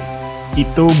orang lain.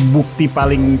 Itu bukti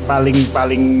paling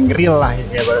real lah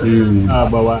ya,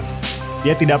 bahwa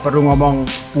dia tidak perlu ngomong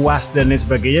puas dan lain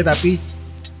sebagainya, tapi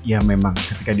ya memang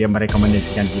ketika dia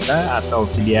merekomendasikan kita atau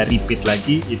dia repeat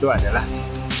lagi, itu adalah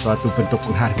suatu bentuk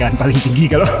penghargaan paling tinggi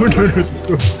kalau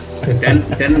menurutku. Dan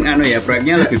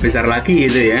proyeknya lebih besar lagi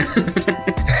gitu ya.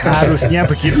 Harusnya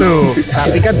begitu,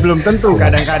 tapi kan belum tentu.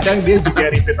 Kadang-kadang dia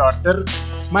juga repeat order,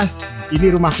 Mas,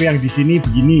 ini rumahku yang di sini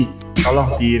begini,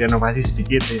 tolong direnovasi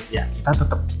sedikit. Ya kita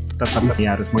tetap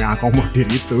harus mengakomodir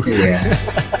itu. Iya.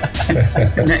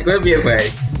 Nah, gue biar baik.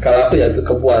 Kalau aku ya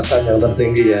kepuasan yang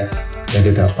tertinggi ya yang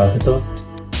didapat itu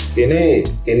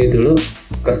ini dulu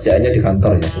kerjaannya di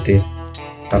kantor ya. Jadi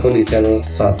aku desain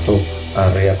satu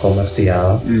area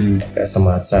komersial kayak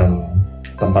semacam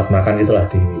tempat makan itulah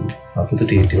waktu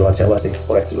itu di luar Jawa sih,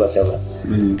 proyek di luar Jawa.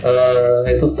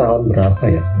 Itu tahun berapa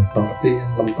ya? Lebih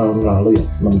 6 tahun lalu ya,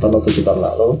 6 tahun atau 7 tahun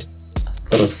lalu.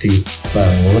 Terus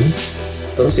dibangun,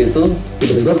 terus itu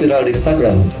tiba-tiba viral di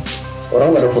Instagram.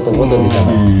 Orang pada foto-foto di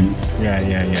sana. Ya.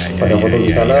 Pada foto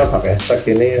di sana pakai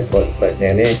hashtag ini, proyeknya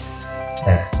ini.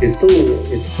 Nah itu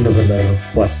benar-benar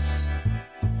puas.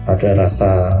 Ada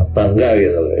rasa bangga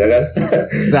gitu ya kan.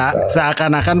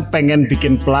 Seakan-akan pengen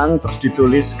bikin plang terus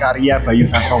ditulis karya Bayu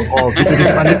Sasongko gitu di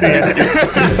depan itu ya.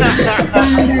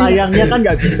 Sayangnya kan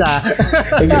nggak bisa.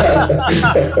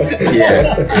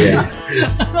 Iya.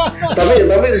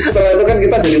 Tapi setelah itu kan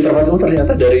kita jadi terpacu,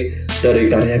 ternyata dari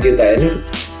karya kita ini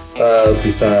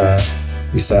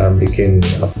bisa bikin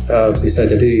bisa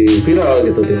jadi viral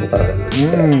gitu di Instagram,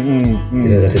 bisa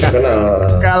jadi terkenal.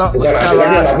 Bukan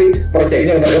hasilnya tapi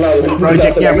proyeknya yang terkenal.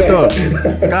 Proyeknya betul.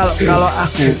 Kalau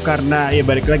aku karena ya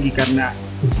balik lagi karena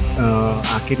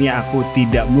akhirnya aku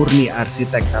tidak murni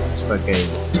arsitek tapi sebagai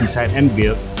design and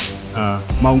build,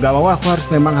 mau nggak mau aku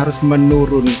harus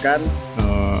menurunkan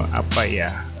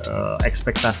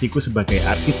ekspektasiku sebagai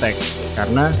arsitek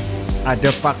karena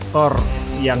ada faktor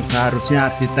yang seharusnya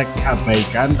arsitek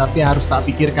abaikan tapi harus tak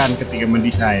pikirkan ketika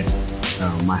mendesain.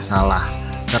 Masalah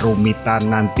kerumitan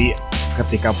nanti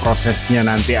ketika prosesnya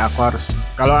nanti aku harus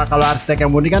kalau arsitek yang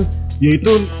murni kan ya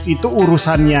itu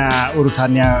urusannya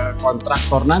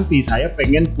kontraktor nanti. Saya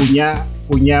pengen punya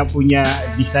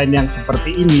desain yang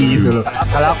seperti ini gitu loh.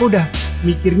 Kalau aku udah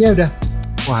mikirnya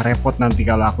wah repot nanti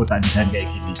kalau aku tak desain kayak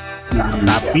gini.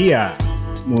 Tapi ya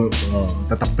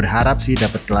tetap berharap sih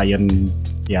dapat klien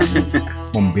yang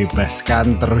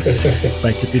membebaskan, terus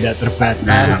budget tidak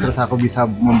terbatas, terus aku bisa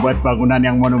membuat bangunan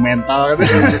yang monumental.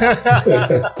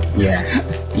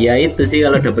 Ya itu sih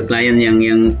kalau dapat klien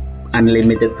yang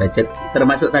unlimited budget,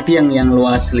 termasuk tadi yang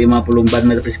luas 54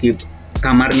 meter persegi,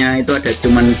 kamarnya itu ada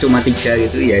cuma 3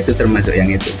 gitu ya, itu termasuk yang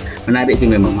itu. Menarik sih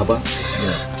memang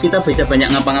kita bisa banyak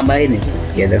ngapa-ngapain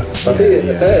gitu. Tapi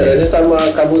saya herannya sama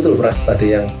kamu tuh Pras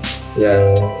tadi yang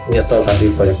nyesel tadi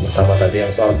proyek pertama tadi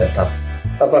yang soal bathtub.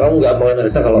 Apa kamu nggak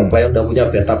menganalisa kalau klien udah punya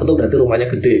bathtub itu berarti rumahnya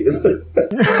gede?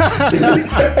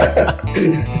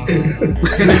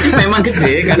 Memang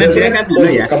gede karena dia kan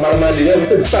ya. Kamar mandinya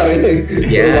pasti besar ini.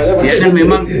 Ya, dia kan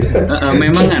memang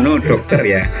dokter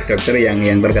yang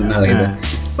terkenal itu.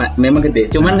 Pak, memang gede.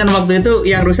 Cuman kan waktu itu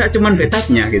yang rusak cuman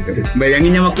bathtubnya gitu.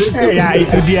 Bayanginnya waktu itu. Ya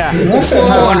itu dia.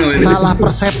 Salah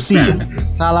persepsi.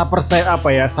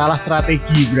 Salah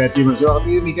strategi berarti. Maksudnya waktu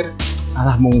itu mikir,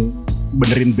 alah mau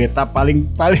benerin bathtub paling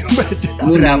budget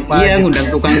ngundang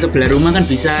tukang sebelah rumah kan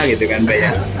bisa gitu kan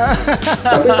bayar.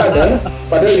 Tapi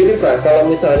padahal gini Fras, kalau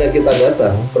misalnya kita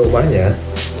datang ke rumahnya,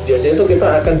 biasanya itu kita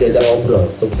akan diajak ngobrol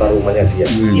seputar rumahnya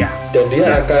dia. Dan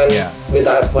dia akan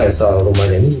minta advice soal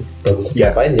rumahnya ini bagus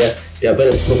diapain ya.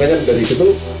 Makanya dari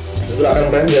situ justru akan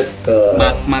lanjut ke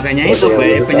makanya itu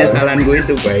baik penyesalan gue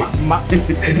itu baik.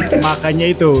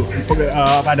 Makanya itu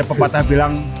ada pepatah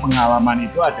bilang pengalaman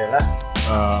itu adalah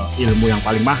ilmu yang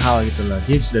paling mahal gitu loh.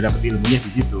 Dia sudah dapat ilmunya di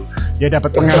situ. Dia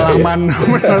dapat pengalaman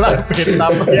menolak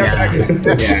bathtub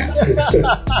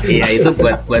Iya itu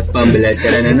buat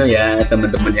pembelajaran ya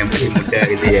teman-teman yang masih muda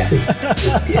gitu ya.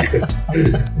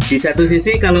 Di satu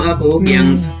sisi kalau aku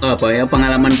yang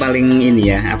pengalaman paling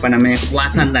ini ya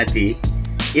kepuasan tadi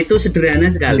itu sederhana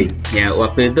sekali. Ya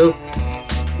waktu itu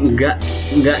nggak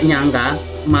nyangka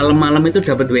malam-malam itu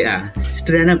dapat WA.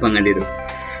 Sederhana banget itu.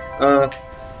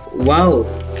 Wow,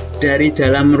 dari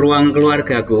dalam ruang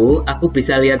keluargaku, aku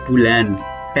bisa lihat bulan.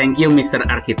 Thank you, Mr.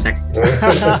 Arsitek.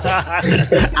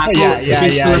 Aku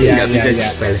speechless nggak bisa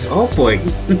balas. Boy.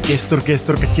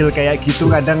 Gestur-gestur kecil kayak gitu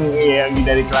kadang yang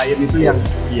dari klien itu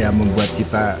yang membuat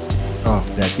kita,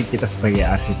 berarti kita sebagai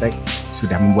arsitek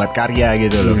sudah membuat karya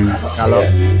gitu loh.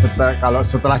 Kalau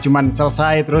setelah cuman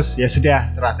selesai terus ya sudah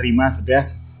serah terima sudah.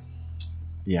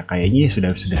 Ya kayaknya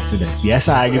sudah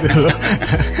biasa gitu loh.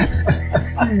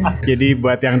 Jadi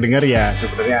buat yang dengar ya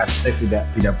sebenarnya arsitek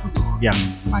tidak butuh yang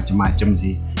macem-macem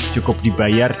sih, cukup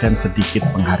dibayar dan sedikit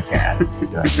penghargaan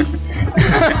gitu aja.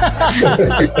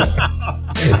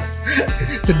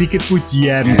 Sedikit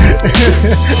pujian.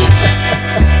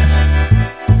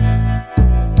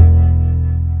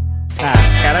 Nah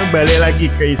sekarang balik lagi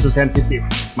ke isu sensitif,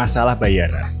 masalah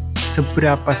bayaran.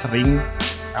 Seberapa sering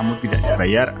kamu tidak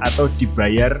dibayar atau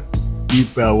dibayar di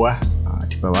bawah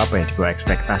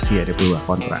ekspektasi ya, di bawah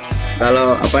kontrak?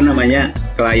 Kalau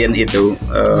klien itu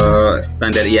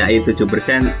standar IAI 7%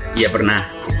 ya pernah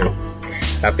gitu.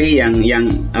 Tapi yang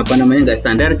nggak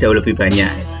standar jauh lebih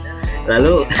banyak.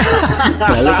 Lalu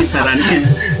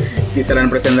kisaran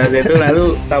persentase itu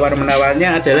lalu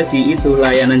tawar-menawarnya adalah di itu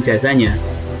layanan jasanya.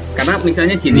 Karena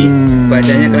misalnya gini,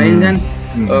 bahasanya klien kan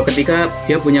ketika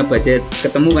dia punya budget,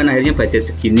 ketemu kan akhirnya budget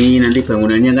segini, nanti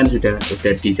bangunannya kan sudah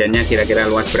desainnya kira-kira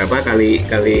luas berapa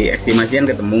kali estimasian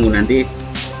ketemu, nanti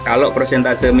kalau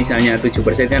persentase misalnya 7%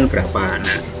 kan berapa.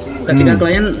 Nah ketika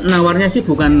klien nawarnya sih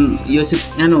bukan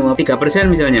 3%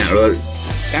 misalnya loh,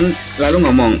 kan lalu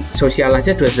ngomong sosial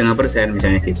aja 2,5%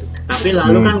 misalnya gitu, tapi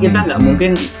lalu kan kita nggak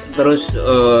mungkin terus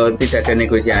tidak ada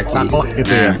negosiasi. Saklek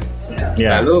gitu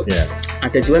ya. Lalu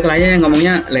ada juga klien yang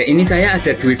ngomongnya, ini saya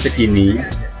ada duit segini,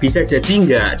 bisa jadi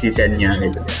nggak desainnya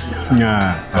gitu.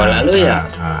 Lalu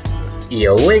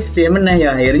ya wes biar meneh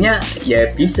ya akhirnya ya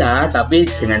bisa, tapi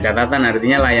dengan catatan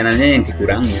artinya layanannya yang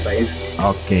dikurangi Pak.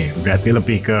 Oke, berarti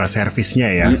lebih ke servisnya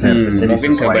ya.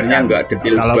 Mungkin gambarnya nggak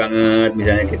detail banget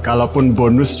misalnya gitu. Kalaupun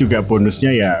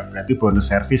bonusnya ya berarti bonus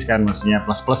servis kan, maksudnya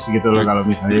plus gitu loh. Kalau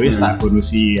misalnya wis tak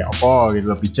bonusi apa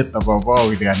gitu, budget apa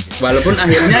gitu kan. Walaupun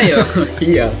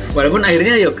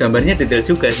akhirnya gambarnya detail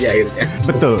juga sih akhirnya.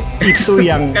 Betul, itu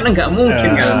yang karena nggak mungkin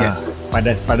kan.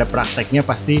 Pada prakteknya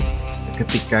pasti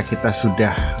ketika kita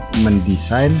sudah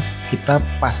mendesain, kita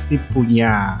pasti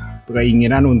punya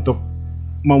keinginan untuk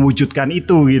mewujudkan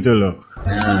itu gitu loh.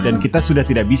 Dan kita sudah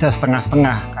tidak bisa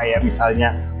setengah-setengah, kayak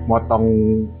misalnya motong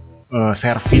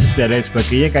servis dan lain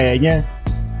sebagainya, kayaknya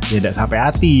ya tidak sampai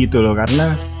hati gitu loh,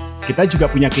 karena kita juga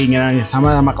punya keinginan yang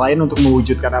sama klien untuk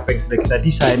mewujudkan apa yang sudah kita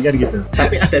desain kan gitu.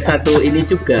 Tapi ada satu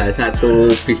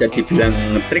bisa dibilang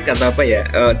trik atau apa ya,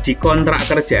 di kontrak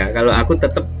kerja kalau aku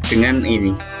tetap dengan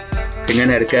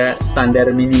harga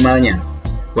standar minimalnya,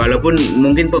 walaupun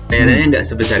mungkin pembayarannya nggak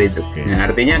sebesar itu.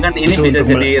 Nah, artinya kan ini itu bisa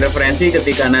jadi referensi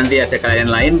ketika nanti ada klien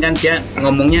lain kan dia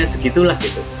ngomongnya segitulah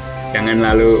gitu. Jangan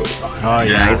lalu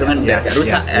itu kan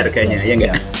rusak harganya ya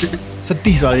enggak.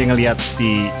 Sedih soalnya ngelihat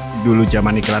di dulu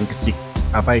zaman iklan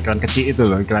apa iklan kecil itu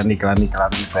loh, iklan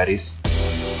baris.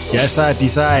 Jasa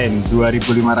desain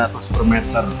 2.500 per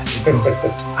meter.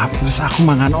 Terus aku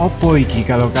mangan opo iki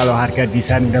kalau harga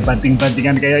desain udah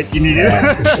banting-bantingan kayak gini gitu.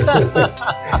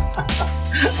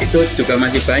 Itu juga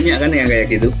masih banyak kan yang kayak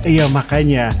gitu. Iya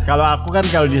makanya kalau aku kan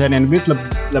kalau desain and build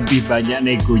lebih banyak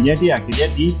negonya di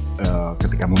akhirnya di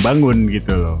ketika membangun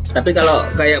gitu loh. Tapi kalau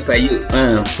kayak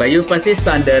Bayu pasti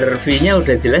standar fee-nya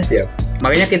udah jelas ya.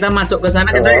 Makanya kita masuk ke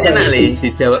sana kita enak li,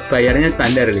 dijawab bayarnya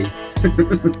standar li.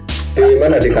 Di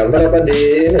mana, di kantor apa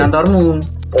di kantormu?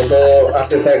 Untuk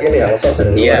arsitek ini ya, outsource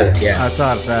ya? Iya.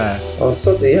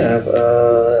 Outsource iya,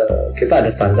 kita ada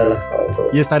standar lah.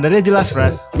 Ya standarnya jelas,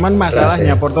 Pras. Cuman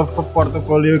masalahnya ya.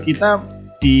 Portofolio kita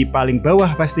di paling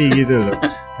bawah pasti gitu loh.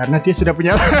 Karena dia sudah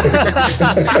punya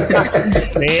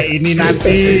ini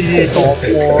nanti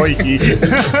sopo iki.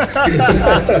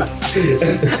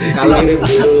 Kalau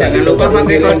jangan lupa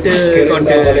pakai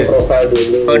kode profil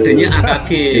dulu. Kodenya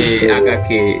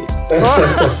AKG.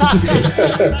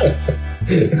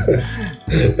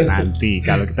 Nanti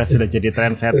kalau kita sudah jadi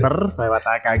trendsetter lewat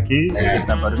AKG,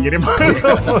 kita baru ngirim.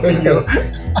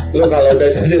 Lo kalau udah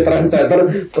jadi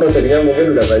trendsetter, proyeknya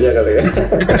mungkin udah banyak kali ya.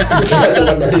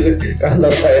 Cuma dari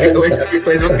kantor saya.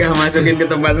 Facebook gak masukin ke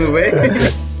tempatmu, baik.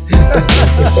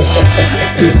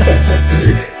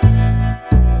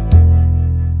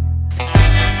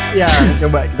 Ya,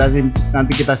 coba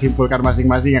nanti kita simpulkan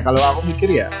masing-masing ya. Kalau aku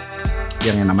mikir ya,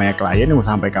 yang namanya klien mau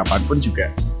sampai kapanpun juga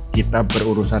kita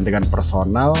berurusan dengan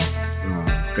personal,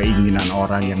 keinginan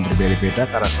orang yang berbeda-beda,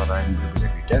 karakter orang yang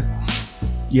berbeda-beda.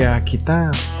 Ya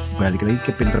kita balik lagi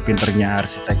ke pinter-pinternya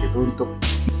arsitek itu untuk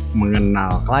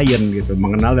mengenal klien gitu,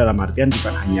 mengenal dalam artian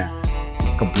bukan hanya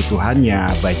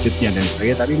kebutuhannya, budgetnya dan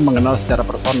sebagainya, tapi mengenal secara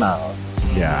personal.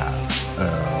 Ya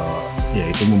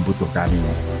itu membutuhkan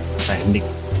teknik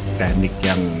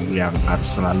yang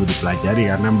harus selalu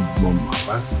dipelajari karena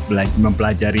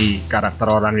mempelajari karakter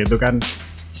orang itu kan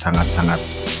sangat-sangat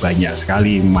banyak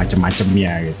sekali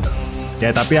macam-macamnya gitu.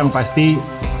 Ya tapi yang pasti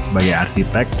sebagai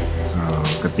arsitek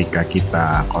ketika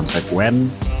kita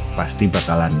konsekuen pasti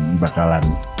bakalan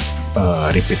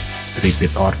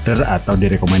repeat order atau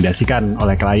direkomendasikan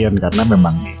oleh klien karena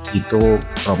memang itu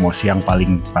promosi yang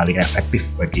paling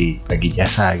efektif bagi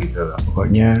jasa gitu loh.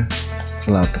 Pokoknya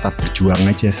selalu tetap berjuang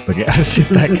aja sebagai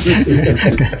arsitek.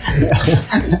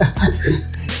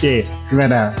 Oke,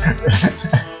 gimana?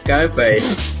 Kau baik.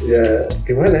 Ya,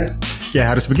 gimana?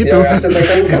 Ya harus begitu. Ya, arsitek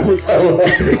kan kamu sama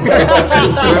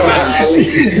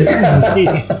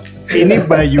Ini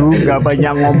Bayu nggak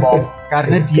banyak ngomong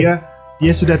karena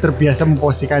dia sudah terbiasa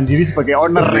memposisikan diri sebagai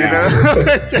owner gitu.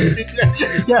 Jadi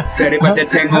ya. Daripada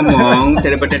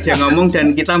dia ngomong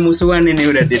dan kita musuhan ini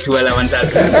udah di 2 lawan 1.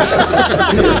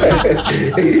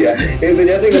 Iya,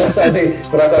 intinya sih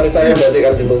ngerasa saya berarti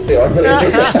kan di fungsi owner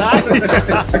ini.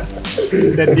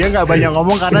 Dan dia nggak banyak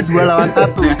ngomong karena 2 lawan 1.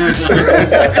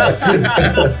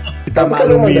 Kita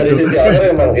maklumi dari sisi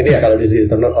owner memang ini ya, kalau di sisi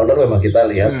owner memang kita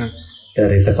lihat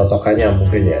dari kecocokannya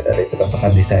mungkin ya, dari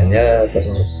kecocokan desainnya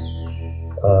terus.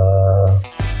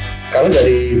 Kalau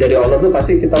dari owner tuh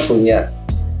pasti kita punya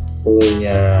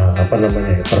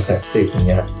persepsi,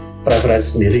 punya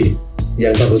preferensi sendiri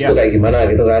yang bagus tuh kayak gimana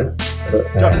gitu kan.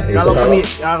 Nah, kalau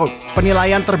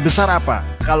penilaian terbesar apa?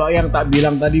 Kalau yang tak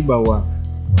bilang tadi bahwa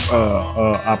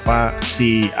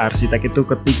si arsitek itu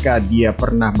ketika dia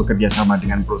pernah bekerja sama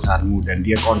dengan perusahaanmu dan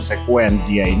dia konsekuen,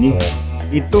 dia ini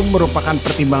itu merupakan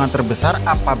pertimbangan terbesar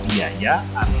apa biaya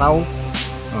atau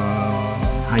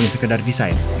hanya sekedar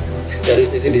desain? Dari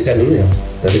sisi desain dulu ya.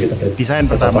 Desain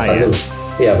pertama ya.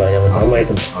 Iya, yang utama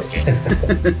itu. Oke.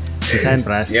 Desain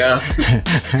Pras. Ya.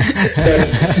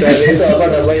 dan itu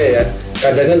apa namanya ya?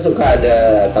 Kadang kan suka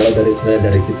ada, kalau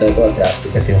dari kita itu ada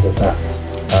arsitek yang suka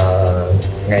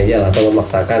ngeyel atau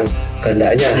memaksakan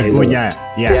kehendaknya egonya.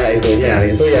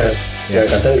 Egonya itu yang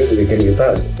kadang bikin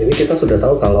kita sudah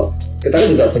tahu kalau kita kan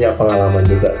juga punya pengalaman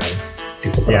juga kan di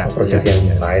beberapa proyek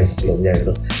yang lain sebelumnya gitu.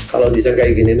 Kalau desain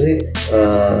kayak gini nih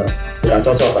nggak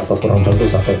cocok atau kurang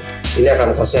bagus atau ini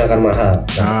akan costnya akan mahal.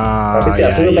 Tapi si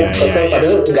arsitek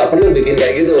padahal nggak perlu bikin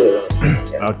kayak gitu.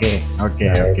 Oke.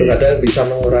 Itu kadang bisa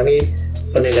mengurangi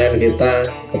penilaian kita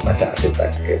kepada arsitek.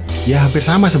 Ya hampir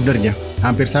sama sebenarnya,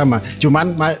 hampir sama.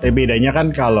 Cuman bedanya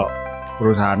kan kalau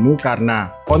perusahaanmu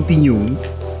karena continue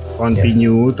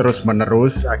terus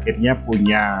menerus akhirnya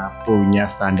punya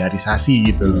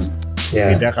standarisasi gitu loh.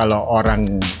 Beda kalau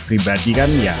orang pribadi kan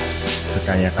ya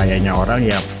sekaya-kayanya orang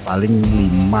ya paling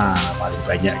 5 paling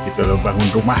banyak gitu loh bangun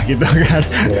rumah gitu kan.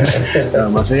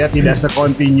 Nah, maksudnya tidak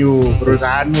sekontinu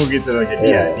perusahaanmu gitu loh. Jadi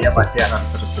ya dia pasti akan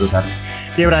terus-terusan.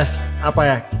 Oke Bras, apa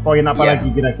ya poin apa lagi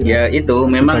kira-kira? Ya itu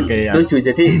memang setuju.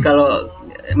 Jadi kalau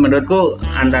menurutku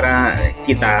antara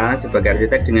kita sebagai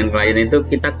arsitek dengan klien itu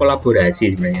kita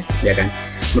kolaborasi sebenarnya, ya kan?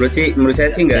 Menurut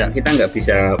saya sih kita nggak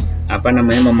bisa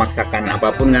memaksakan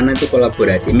apapun, karena itu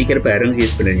kolaborasi, mikir bareng sih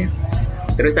sebenarnya.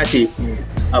 Terus tadi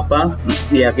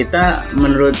ya kita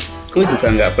menurutku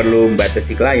juga nggak perlu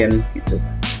membatasi klien gitu.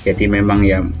 Jadi memang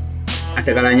ya ada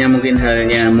kalanya mungkin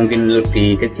halnya mungkin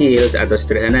lebih kecil atau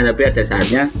sederhana, tapi ada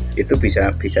saatnya itu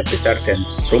bisa besar dan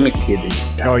rumit gitu.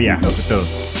 Oh iya, betul.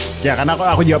 Ya karena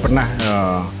aku juga pernah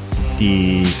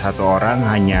di satu orang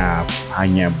hanya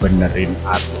benerin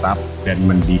atap dan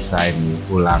mendesain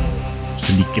ulang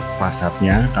sedikit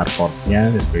fasadnya, carportnya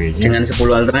dan sebagainya. Dengan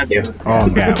 10 alternatif. Oh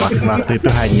enggak, waktu itu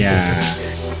hanya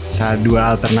 2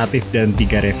 alternatif dan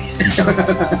 3 revisi kalau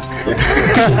nggak salah.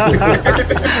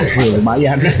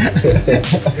 Lumayan.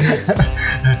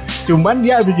 Cuman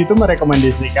dia habis itu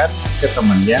merekomendasikan ke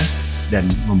temennya dan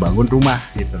membangun rumah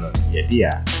gitu loh. Jadi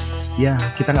ya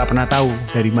kita nggak pernah tahu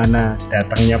dari mana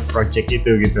datangnya project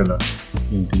itu gitu loh.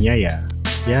 Intinya ya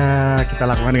kita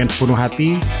lakukan dengan sepenuh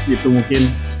hati, itu mungkin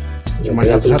cuma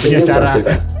satu-satunya cara.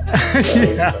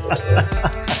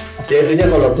 Ya intinya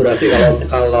kolaborasi.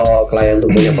 Kalau klien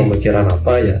tuh punya pemikiran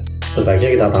apa, ya sebaiknya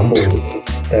kita tampung,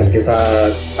 dan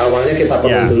awalnya kita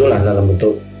penuh dulu lah dalam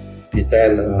bentuk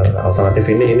desain alternatif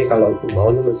ini kalau ibu mau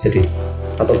jadi,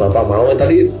 atau bapak mau,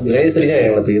 tadi bilangnya istrinya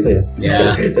yang lebih itu ya.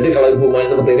 Jadi kalau ibu mau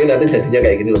seperti ini nanti jadinya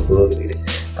kayak gini loh Bu, gini.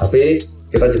 Tapi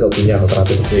kita juga punya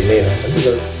alternatif seperti ini ya.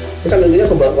 Ini kan intinya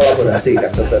kolaborasi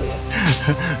kan sebenarnya.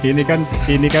 Ini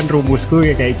kan rumusku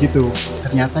kayak gitu.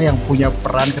 Ternyata yang punya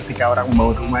peran ketika orang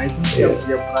membangun rumah itu yang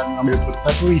punya peran ngambil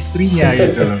keputusan tuh istrinya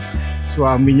gitu loh.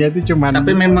 Suaminya itu cuman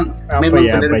tapi memang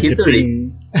benar gitu nih.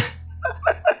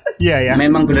 Iya ya.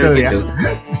 Memang benar gitu.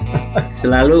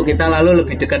 Selalu kita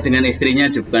lebih dekat dengan istrinya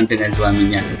bukan dengan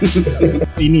suaminya.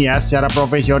 Ini ya secara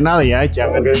profesional ya,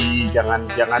 jangan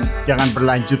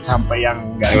berlanjut sampai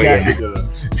yang enggak gitu loh.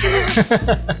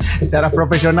 Secara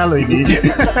profesional loh ini.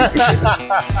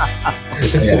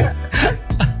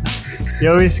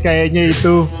 Ya wis, kayaknya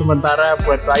itu sementara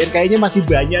buat klien. Kayaknya masih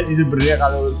banyak sih sebenarnya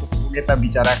kalau untuk kita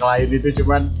bicara klien itu,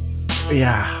 cuman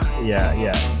ya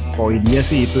poinnya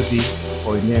sih itu sih.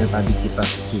 Poinnya yang tadi kita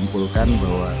simpulkan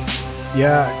bahwa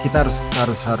ya kita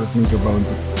harus mencoba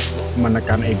untuk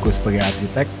menekan ego sebagai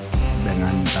arsitek,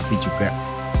 tapi juga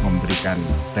memberikan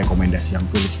rekomendasi yang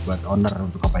tulus buat owner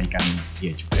untuk kebaikan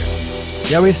dia juga.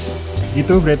 Ya wis,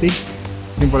 gitu berarti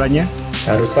simpulannya.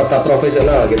 Harus tetap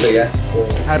profesional gitu ya.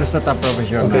 Harus tetap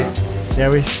profesional. Okay.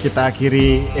 Ya wis, kita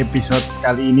akhiri episode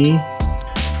kali ini.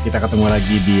 Kita ketemu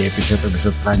lagi di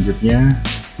episode selanjutnya.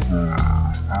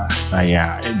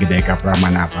 Saya Gedeka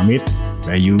Pramana pamit,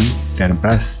 Bayu dan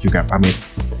Pras juga pamit.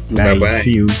 Bye.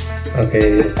 See you.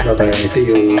 Oke, bye-bye, see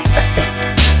you.